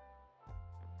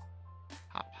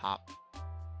 Hop, hop.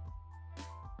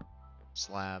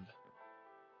 Slab.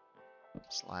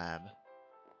 Slab.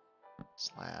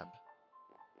 Slab.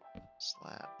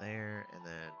 Slab there, and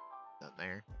then done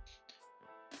there.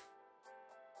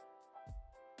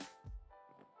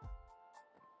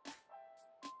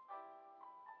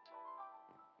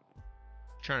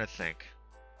 Trying to think.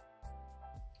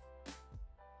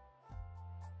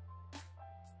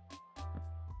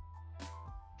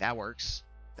 That works.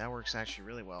 That works actually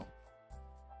really well.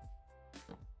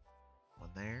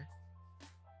 One there.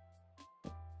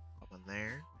 one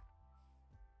there.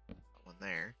 Put one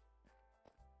there.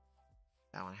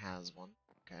 That one has one.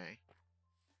 Okay.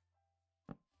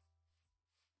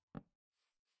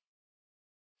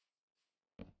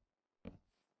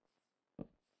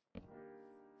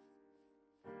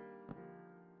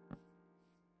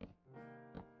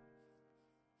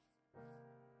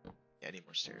 Yeah, I need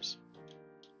more stairs.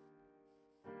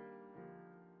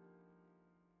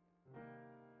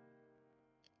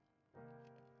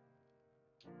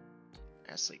 I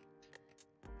gotta sleep.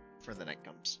 Before the night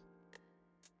comes.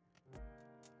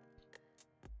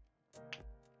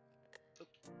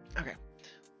 Okay.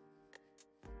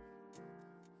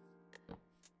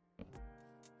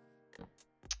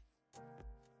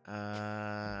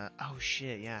 Oh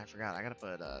shit, yeah, I forgot. I gotta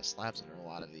put slabs under a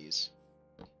lot of these.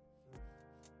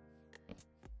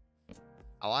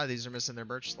 A lot of these are missing their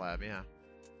birch slab, yeah.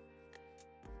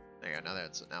 There you go,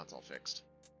 now it's all fixed.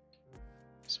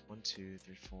 So 1, 2,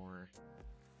 3, 4.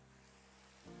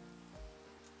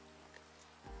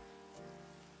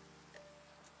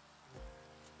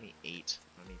 28.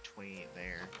 I need 28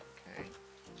 there. Okay.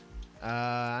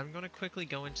 I'm gonna quickly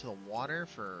go into the water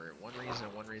for one reason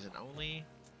and one reason only.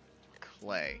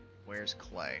 Clay. Where's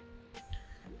clay?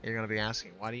 You're gonna be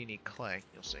asking, why do you need clay?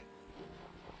 You'll see.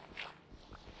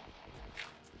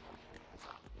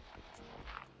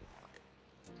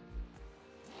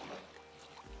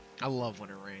 I love when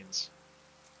it rains.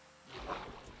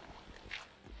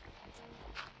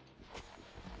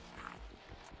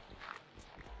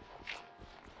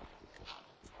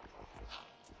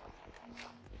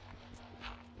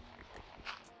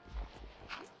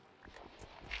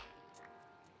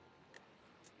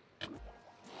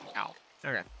 Ow.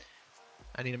 Okay.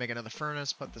 I need to make another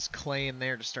furnace, put this clay in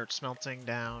there to start smelting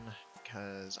down,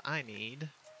 because I need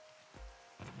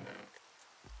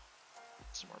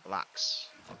some more blocks.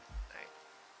 Alright,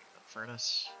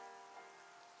 furnace.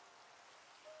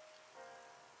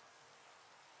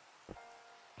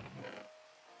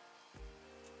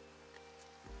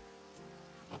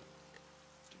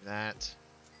 Do that. Let's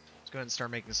go ahead and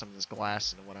start making some of this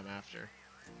glass into what I'm after.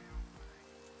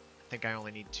 I think I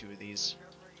only need 2 of these.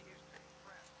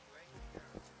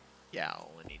 Yeah,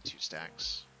 I'll only need 2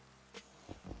 stacks.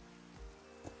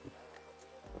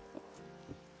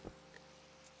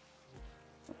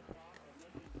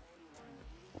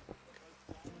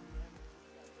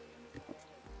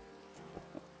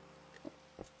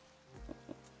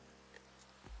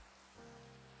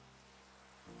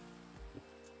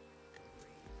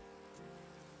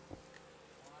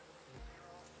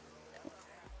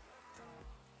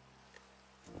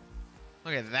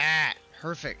 Look at that!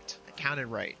 Perfect! I counted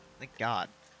right. Thank God.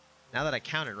 Now that I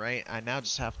counted right, I now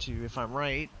just have to, if I'm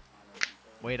right,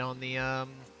 wait on the,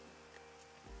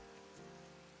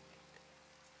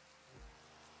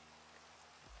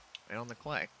 wait on the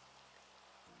clay.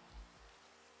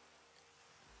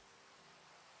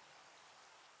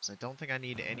 Because I don't think I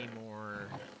need any more,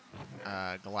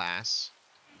 glass.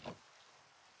 Oh,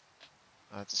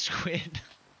 that's a squid. I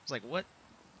was like, what?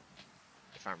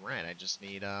 If I'm right, I just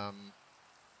need, put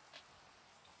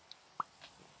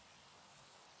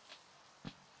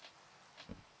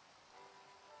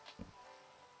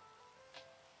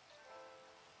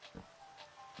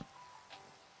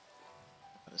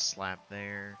a slab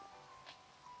there.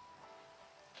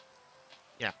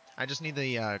 Yeah, I just need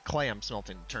the clay I'm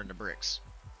smelting to turn to bricks.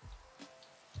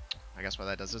 I guess while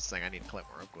that does this thing, I need to collect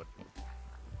more oak wood.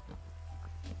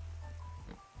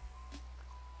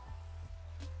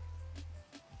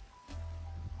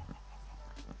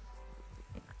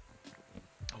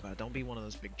 Oh god, don't be one of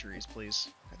those big trees, please.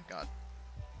 Thank God.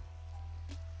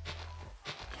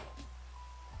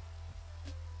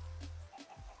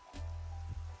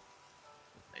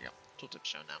 There you go. Tooltip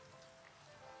shown now.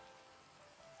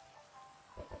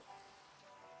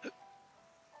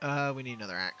 We need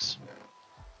another axe.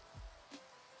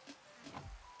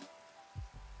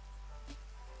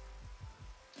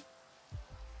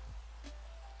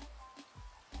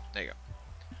 There you go.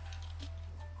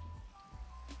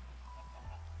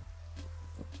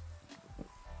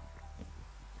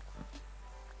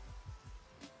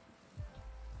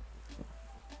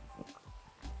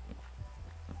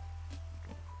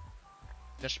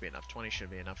 That should be enough. 20 should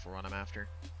be enough for what I'm after.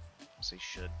 I'll say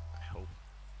should, I hope.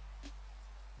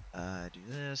 Do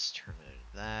this, turn it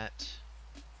into that.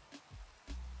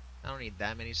 I don't need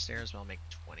that many stairs, but I'll make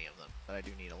 20 of them. But I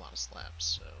do need a lot of slabs,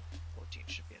 so 14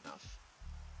 should be enough.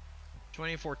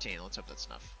 20 and 14, let's hope that's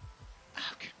enough.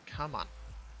 Oh, come on.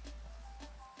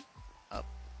 Up.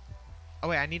 Oh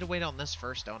wait, I need to wait on this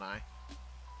first, don't I?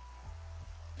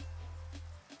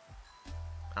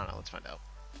 I don't know, let's find out.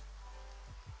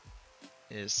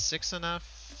 Is 6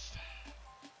 enough?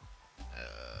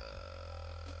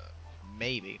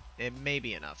 Maybe. It may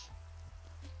be enough.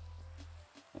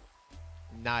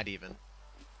 Not even.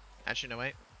 Actually, no,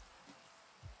 wait.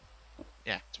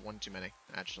 Yeah, it's 1 too many,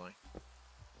 actually.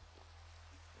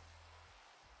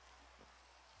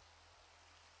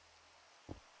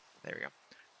 There we go.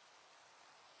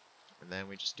 And then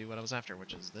we just do what I was after,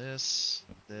 which is this,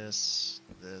 this,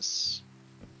 this.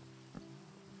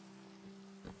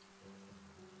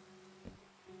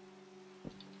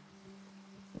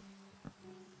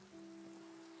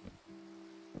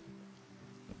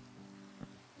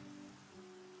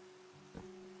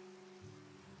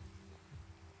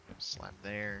 Slap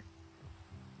there.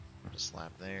 Just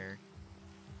slap there.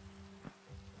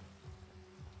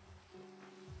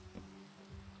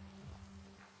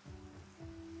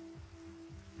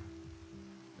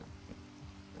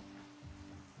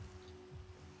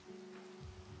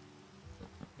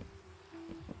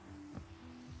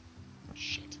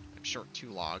 Shit, I'm short 2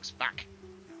 logs. Fuck!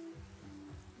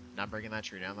 Not breaking that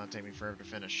tree down, that'll take me forever to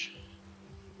finish.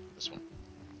 This one.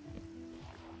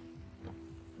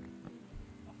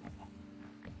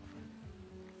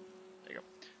 There you go.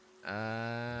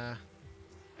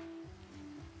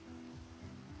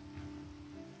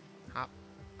 Hop,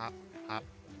 hop, hop.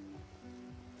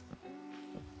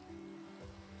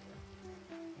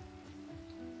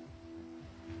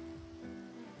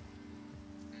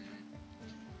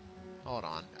 Hold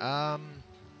on.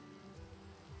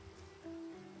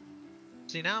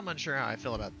 See, now I'm unsure how I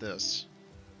feel about this.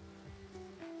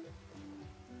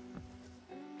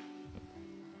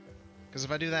 Because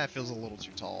if I do that, it feels a little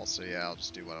too tall, so yeah, I'll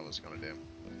just do what I was going to do.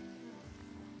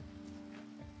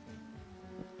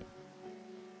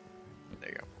 There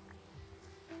you go.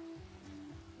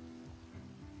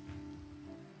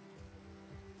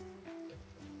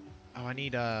 Oh, I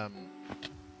need, yeah,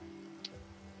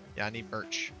 I need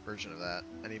birch version of that.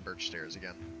 I need birch stairs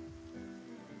again.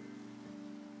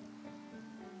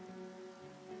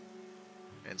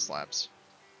 And slabs.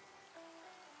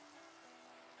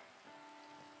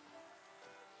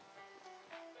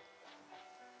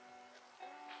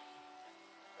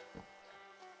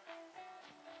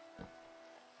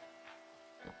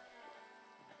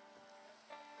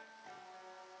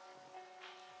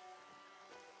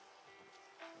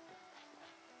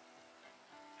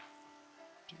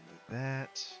 Do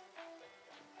that.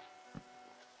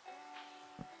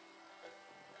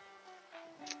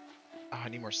 Oh, I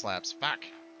need more slabs. Fuck!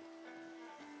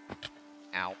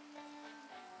 Ow.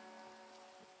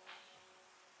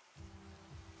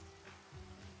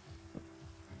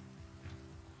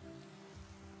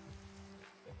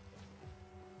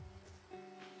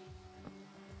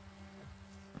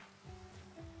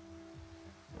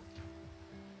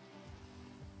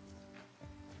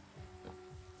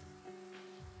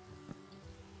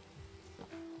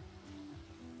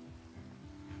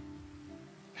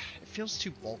 It feels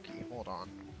too bulky. Hold on.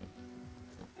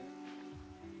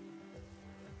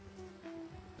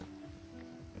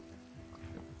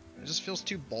 It just feels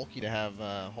too bulky to have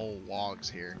whole logs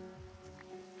here.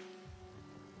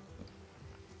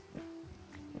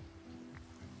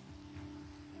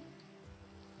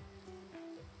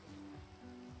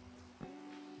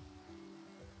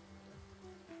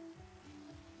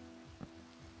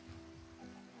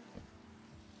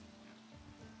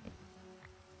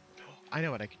 I know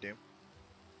what I could do.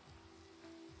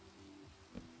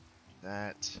 Do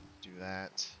that, do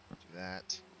that, do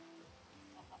that.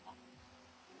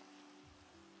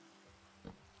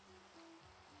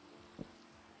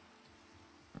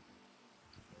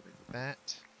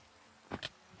 That. Fuck.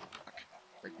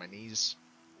 Break my knees.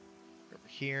 Go over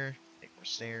here. Take more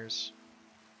stairs.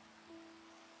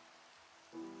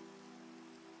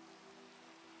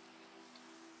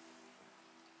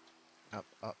 Up,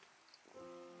 up.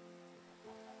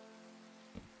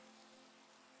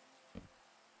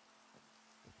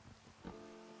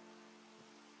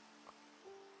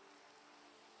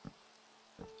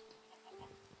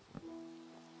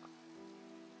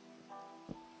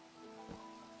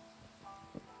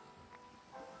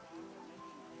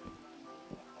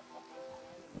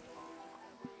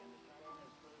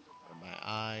 My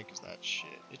eye, because that shit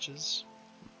itches.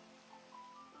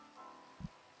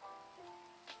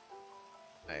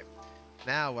 Alright.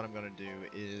 Now what I'm gonna do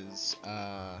is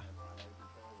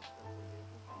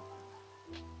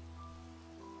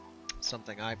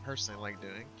something I personally like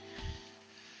doing.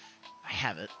 I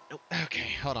have it. Nope.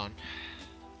 Okay, hold on.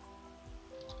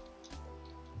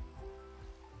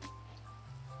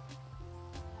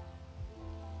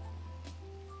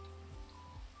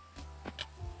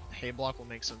 Hay block will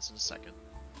make sense in a second.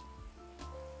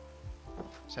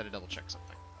 Just had to double check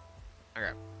something.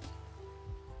 Okay.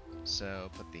 So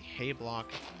put the hay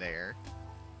block there.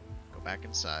 Go back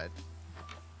inside.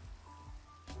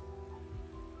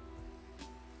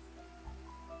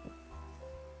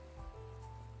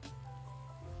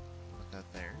 Put that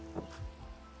there.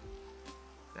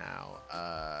 Now,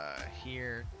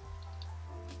 here.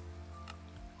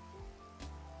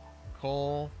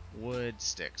 Coal, wood,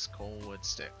 sticks. Coal, wood,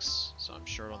 sticks. So I'm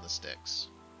short on the sticks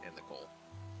and the coal.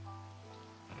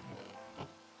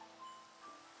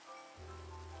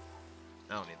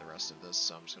 I don't need the rest of this,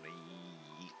 so I'm just gonna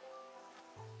yeet.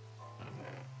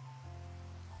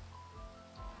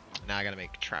 Now I gotta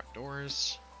make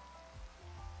trapdoors.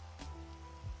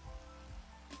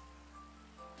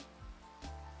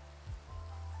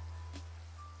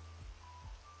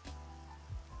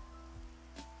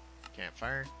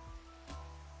 Campfire.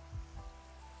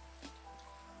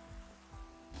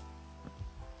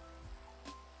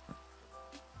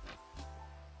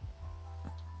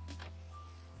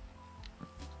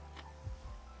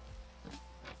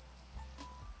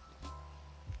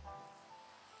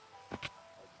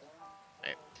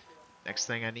 Next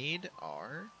thing I need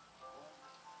are...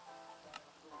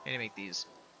 I need to make these.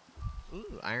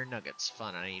 Ooh, iron nuggets.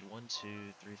 Fun. I need 1, 2,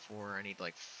 3, 4. I need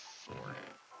like 4.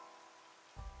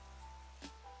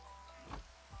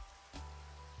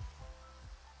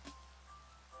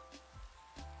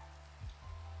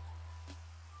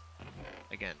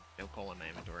 Again, no coal in my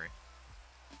inventory.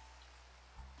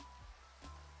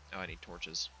 Oh, I need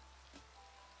torches.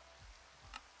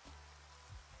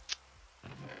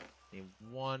 Need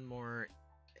 1 more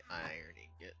iron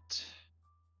ingot.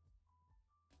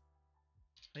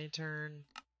 Lantern.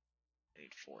 I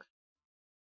need 4.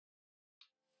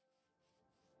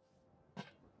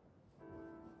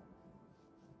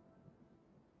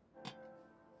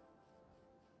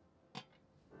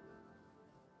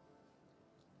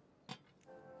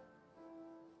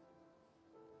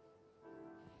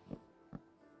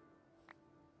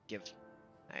 Give.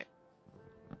 Alright.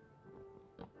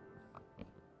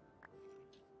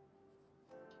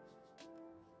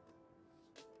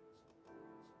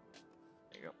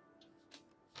 There you go.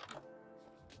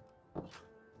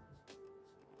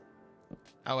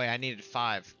 Oh wait, I needed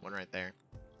 5. 1 right there.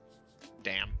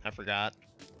 Damn, I forgot.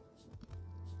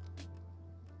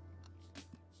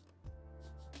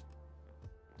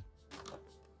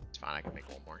 It's fine, I can make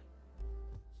 1 more.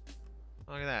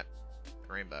 Oh, look at that.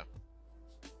 A rainbow.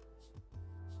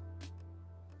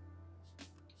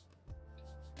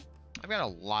 I've got a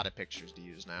lot of pictures to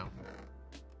use now.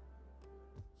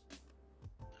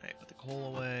 Alright, put the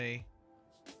coal away.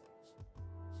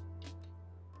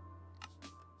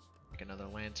 Make another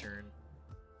lantern.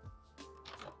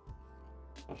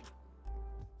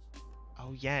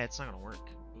 Oh yeah, it's not gonna work.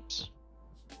 Oops.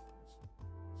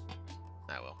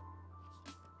 I will.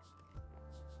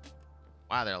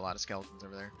 Wow, there are a lot of skeletons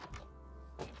over there.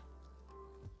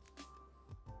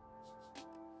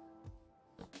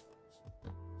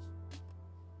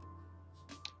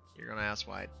 You're gonna ask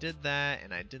why I did that,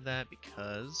 and I did that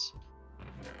because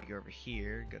you go over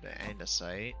here, go to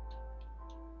andesite.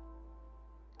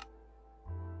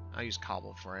 I'll use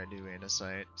cobble before I do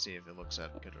andesite, see if it looks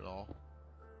that good at all.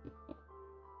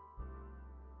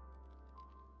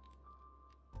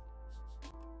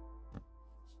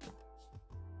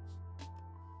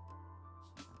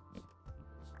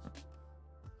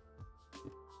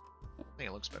 I think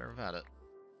it looks better without it.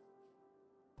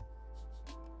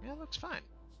 Yeah, it looks fine.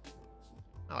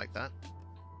 I like that.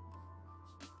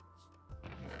 Go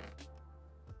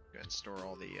ahead and store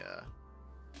all the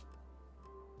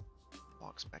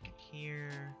blocks back in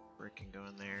here. Brick can go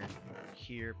in there.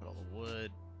 Here, put all the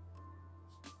wood.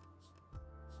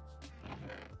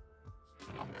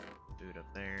 Food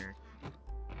up there.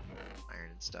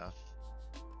 Iron and stuff.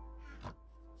 Go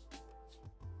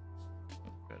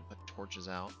ahead and put torches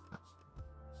out.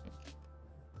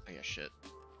 Oh yeah, shit.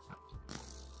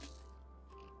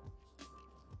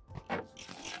 I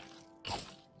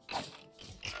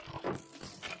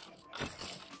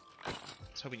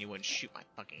was hoping you wouldn't shoot my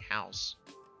fucking house.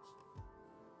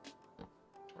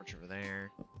 Torch over there.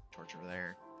 Torch over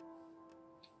there.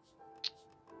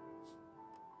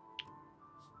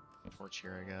 Torch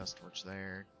here, I guess. Torch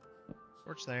there.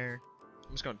 Torch there.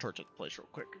 I'm just gonna torch at the place real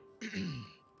quick.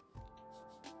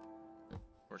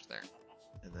 Torch there.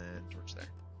 And then torch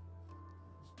there.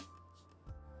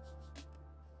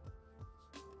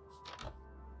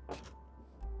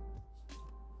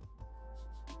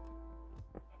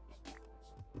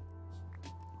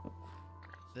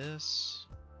 This.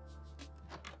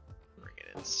 Bring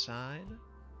it inside.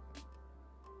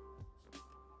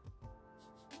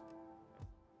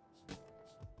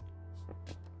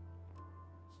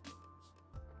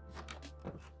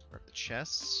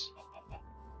 chests.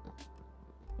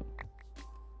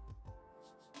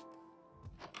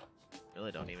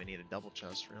 Really don't even need a double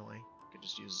chest, really. Could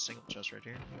just use a single chest right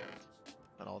here.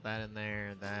 Put all that in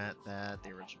there, that, the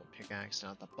original pickaxe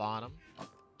down at the bottom. Alright,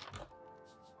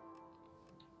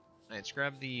 let's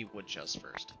grab the wood chest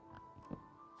first.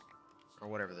 Or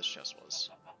whatever this chest was.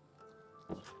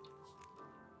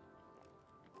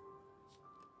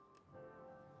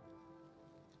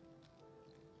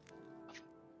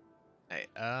 Hey,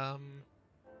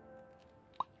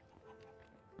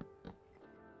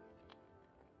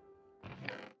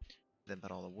 then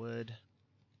put all the wood.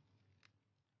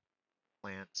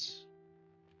 Plants.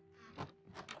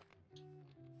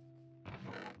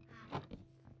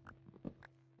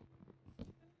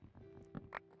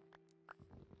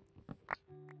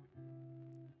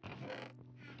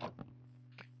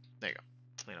 There you go.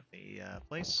 Clean up the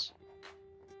place.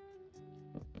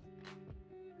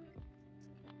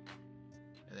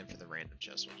 And then for the random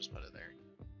chest, we'll just put it there.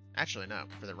 Actually, no.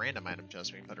 For the random item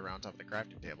chest, we can put it around top of the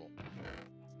crafting table.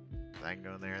 That can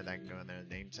go in there, that can go in there.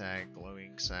 Name tag,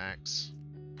 glowing sacks.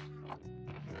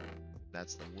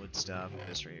 That's the wood stuff.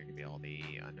 This right here can be all the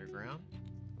underground.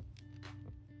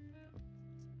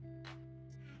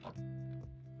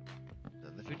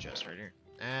 Then the food chest right here.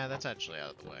 That's actually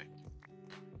out of the way.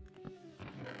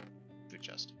 Food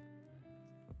chest.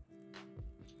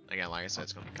 Again, like I said,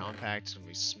 it's going to be compact, it's going to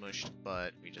be smushed,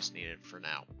 but we just need it for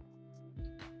now.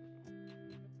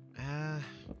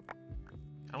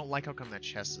 I don't like how come that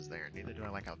chest is there, neither do I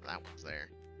like how that one's there.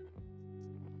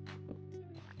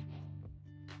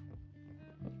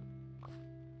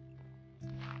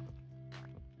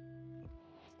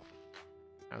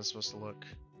 How's it supposed to look?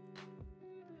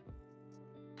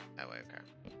 That way, okay.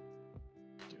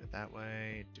 Do it that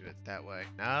way, do it that way.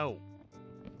 No!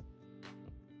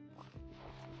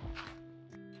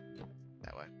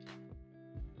 That way.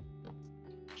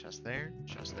 Chest there,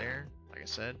 chest there. Like I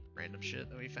said, random shit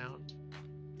that we found.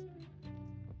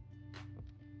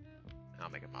 I'll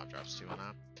make it mob drops too on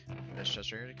that. This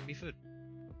chest right here can be food.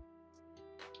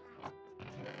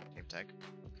 Name tag.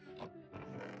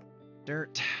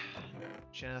 Dirt.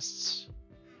 Chests.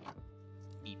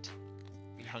 Eat.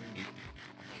 Be hungry.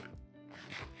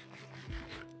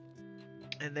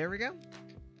 And there we go.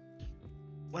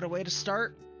 What a way to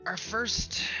start our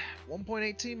first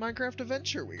 1.18 Minecraft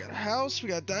adventure. We got a house, we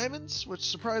got diamonds, which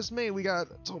surprised me. We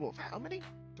got a total of how many?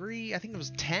 3, I think it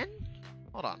was 10?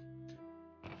 Hold on.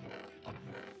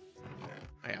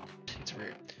 Oh yeah, it's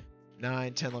weird.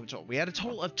 9, 10, 11, 12. We had a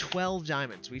total of 12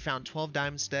 diamonds. We found 12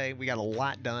 diamonds today. We got a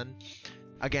lot done.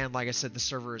 Again, like I said, the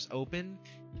server is open.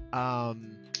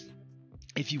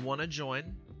 If you want to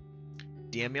join,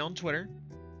 DM me on Twitter.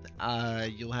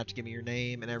 You'll have to give me your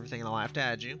name and everything, and I'll have to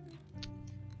add you.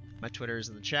 My Twitter is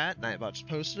in the chat. Nightbot just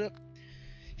posted it.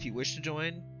 If you wish to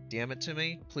join, DM it to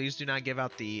me. Please do not give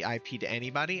out the IP to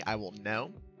anybody. I will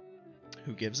know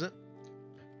who gives it,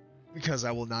 because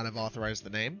I will not have authorized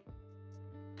the name.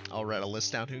 I'll write a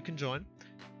list down who can join.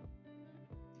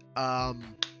 I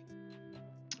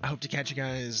hope to catch you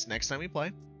guys next time we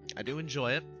play. I do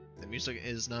enjoy it. The music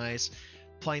is nice.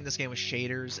 Playing this game with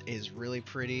shaders is really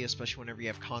pretty, especially whenever you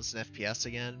have constant FPS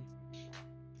again.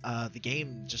 The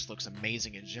game just looks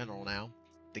amazing in general now.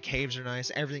 The caves are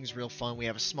nice. Everything's real fun. We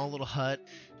have a small little hut.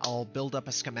 I'll build up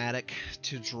a schematic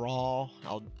to draw.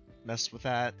 I'll mess with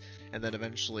that and then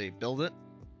eventually build it.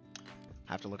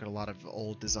 I have to look at a lot of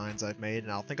old designs I've made,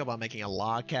 and I'll think about making a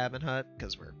log cabin hut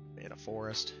because we're in a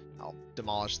forest. I'll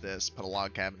demolish this, put a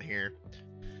log cabin here.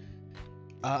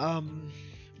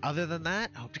 Other than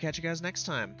that, I hope to catch you guys next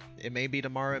time. It may be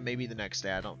tomorrow, it may be the next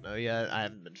day. I don't know yet. I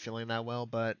haven't been feeling that well,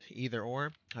 but either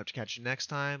or. I hope to catch you next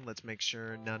time. Let's make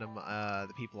sure none of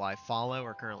the people I follow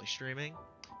are currently streaming,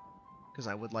 because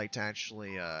I would like to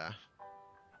actually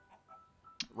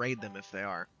raid them if they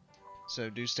are. So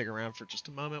do stick around for just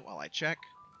a moment while I check.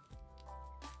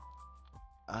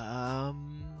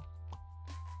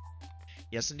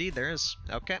 Yes, indeed, there is.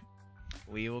 Okay.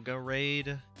 We will go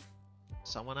raid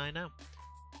someone I know.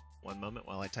 One moment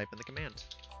while I type in the command.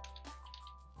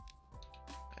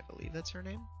 I believe that's her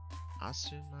name.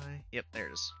 Asumai. Yep, there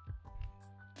it is.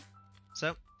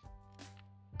 So,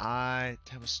 I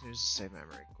have a snooze to save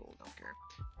memory. Cool, don't care.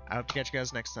 I hope to catch you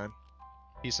guys next time.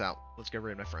 Peace out. Let's go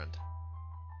raid my friend.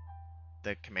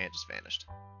 The command just vanished.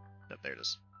 Nope, there it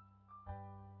is.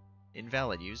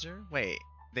 Invalid user? Wait,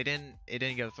 it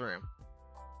didn't go through.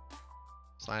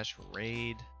 /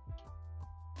 raid.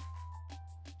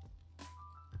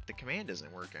 The command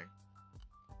isn't working.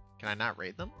 Can I not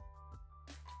raid them?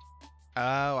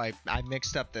 Oh, I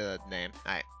mixed up the name.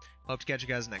 Alright. Hope to catch you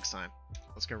guys next time.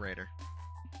 Let's go raid her.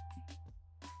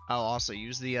 Oh, also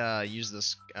use the use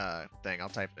this thing. I'll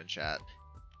type it in chat.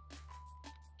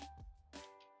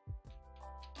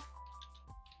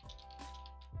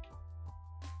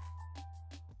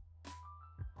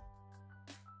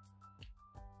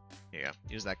 Here you go.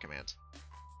 Use that command.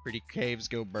 Pretty caves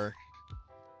go burr.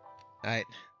 Alright.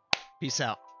 Peace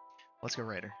out. Let's go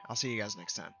Raider. I'll see you guys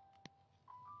next time.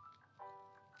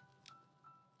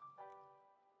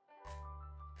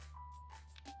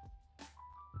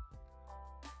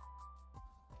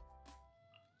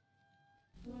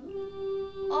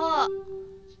 Oh.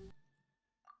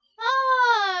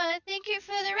 Oh, thank you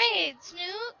for the raid,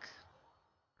 Snook.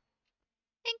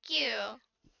 Thank you.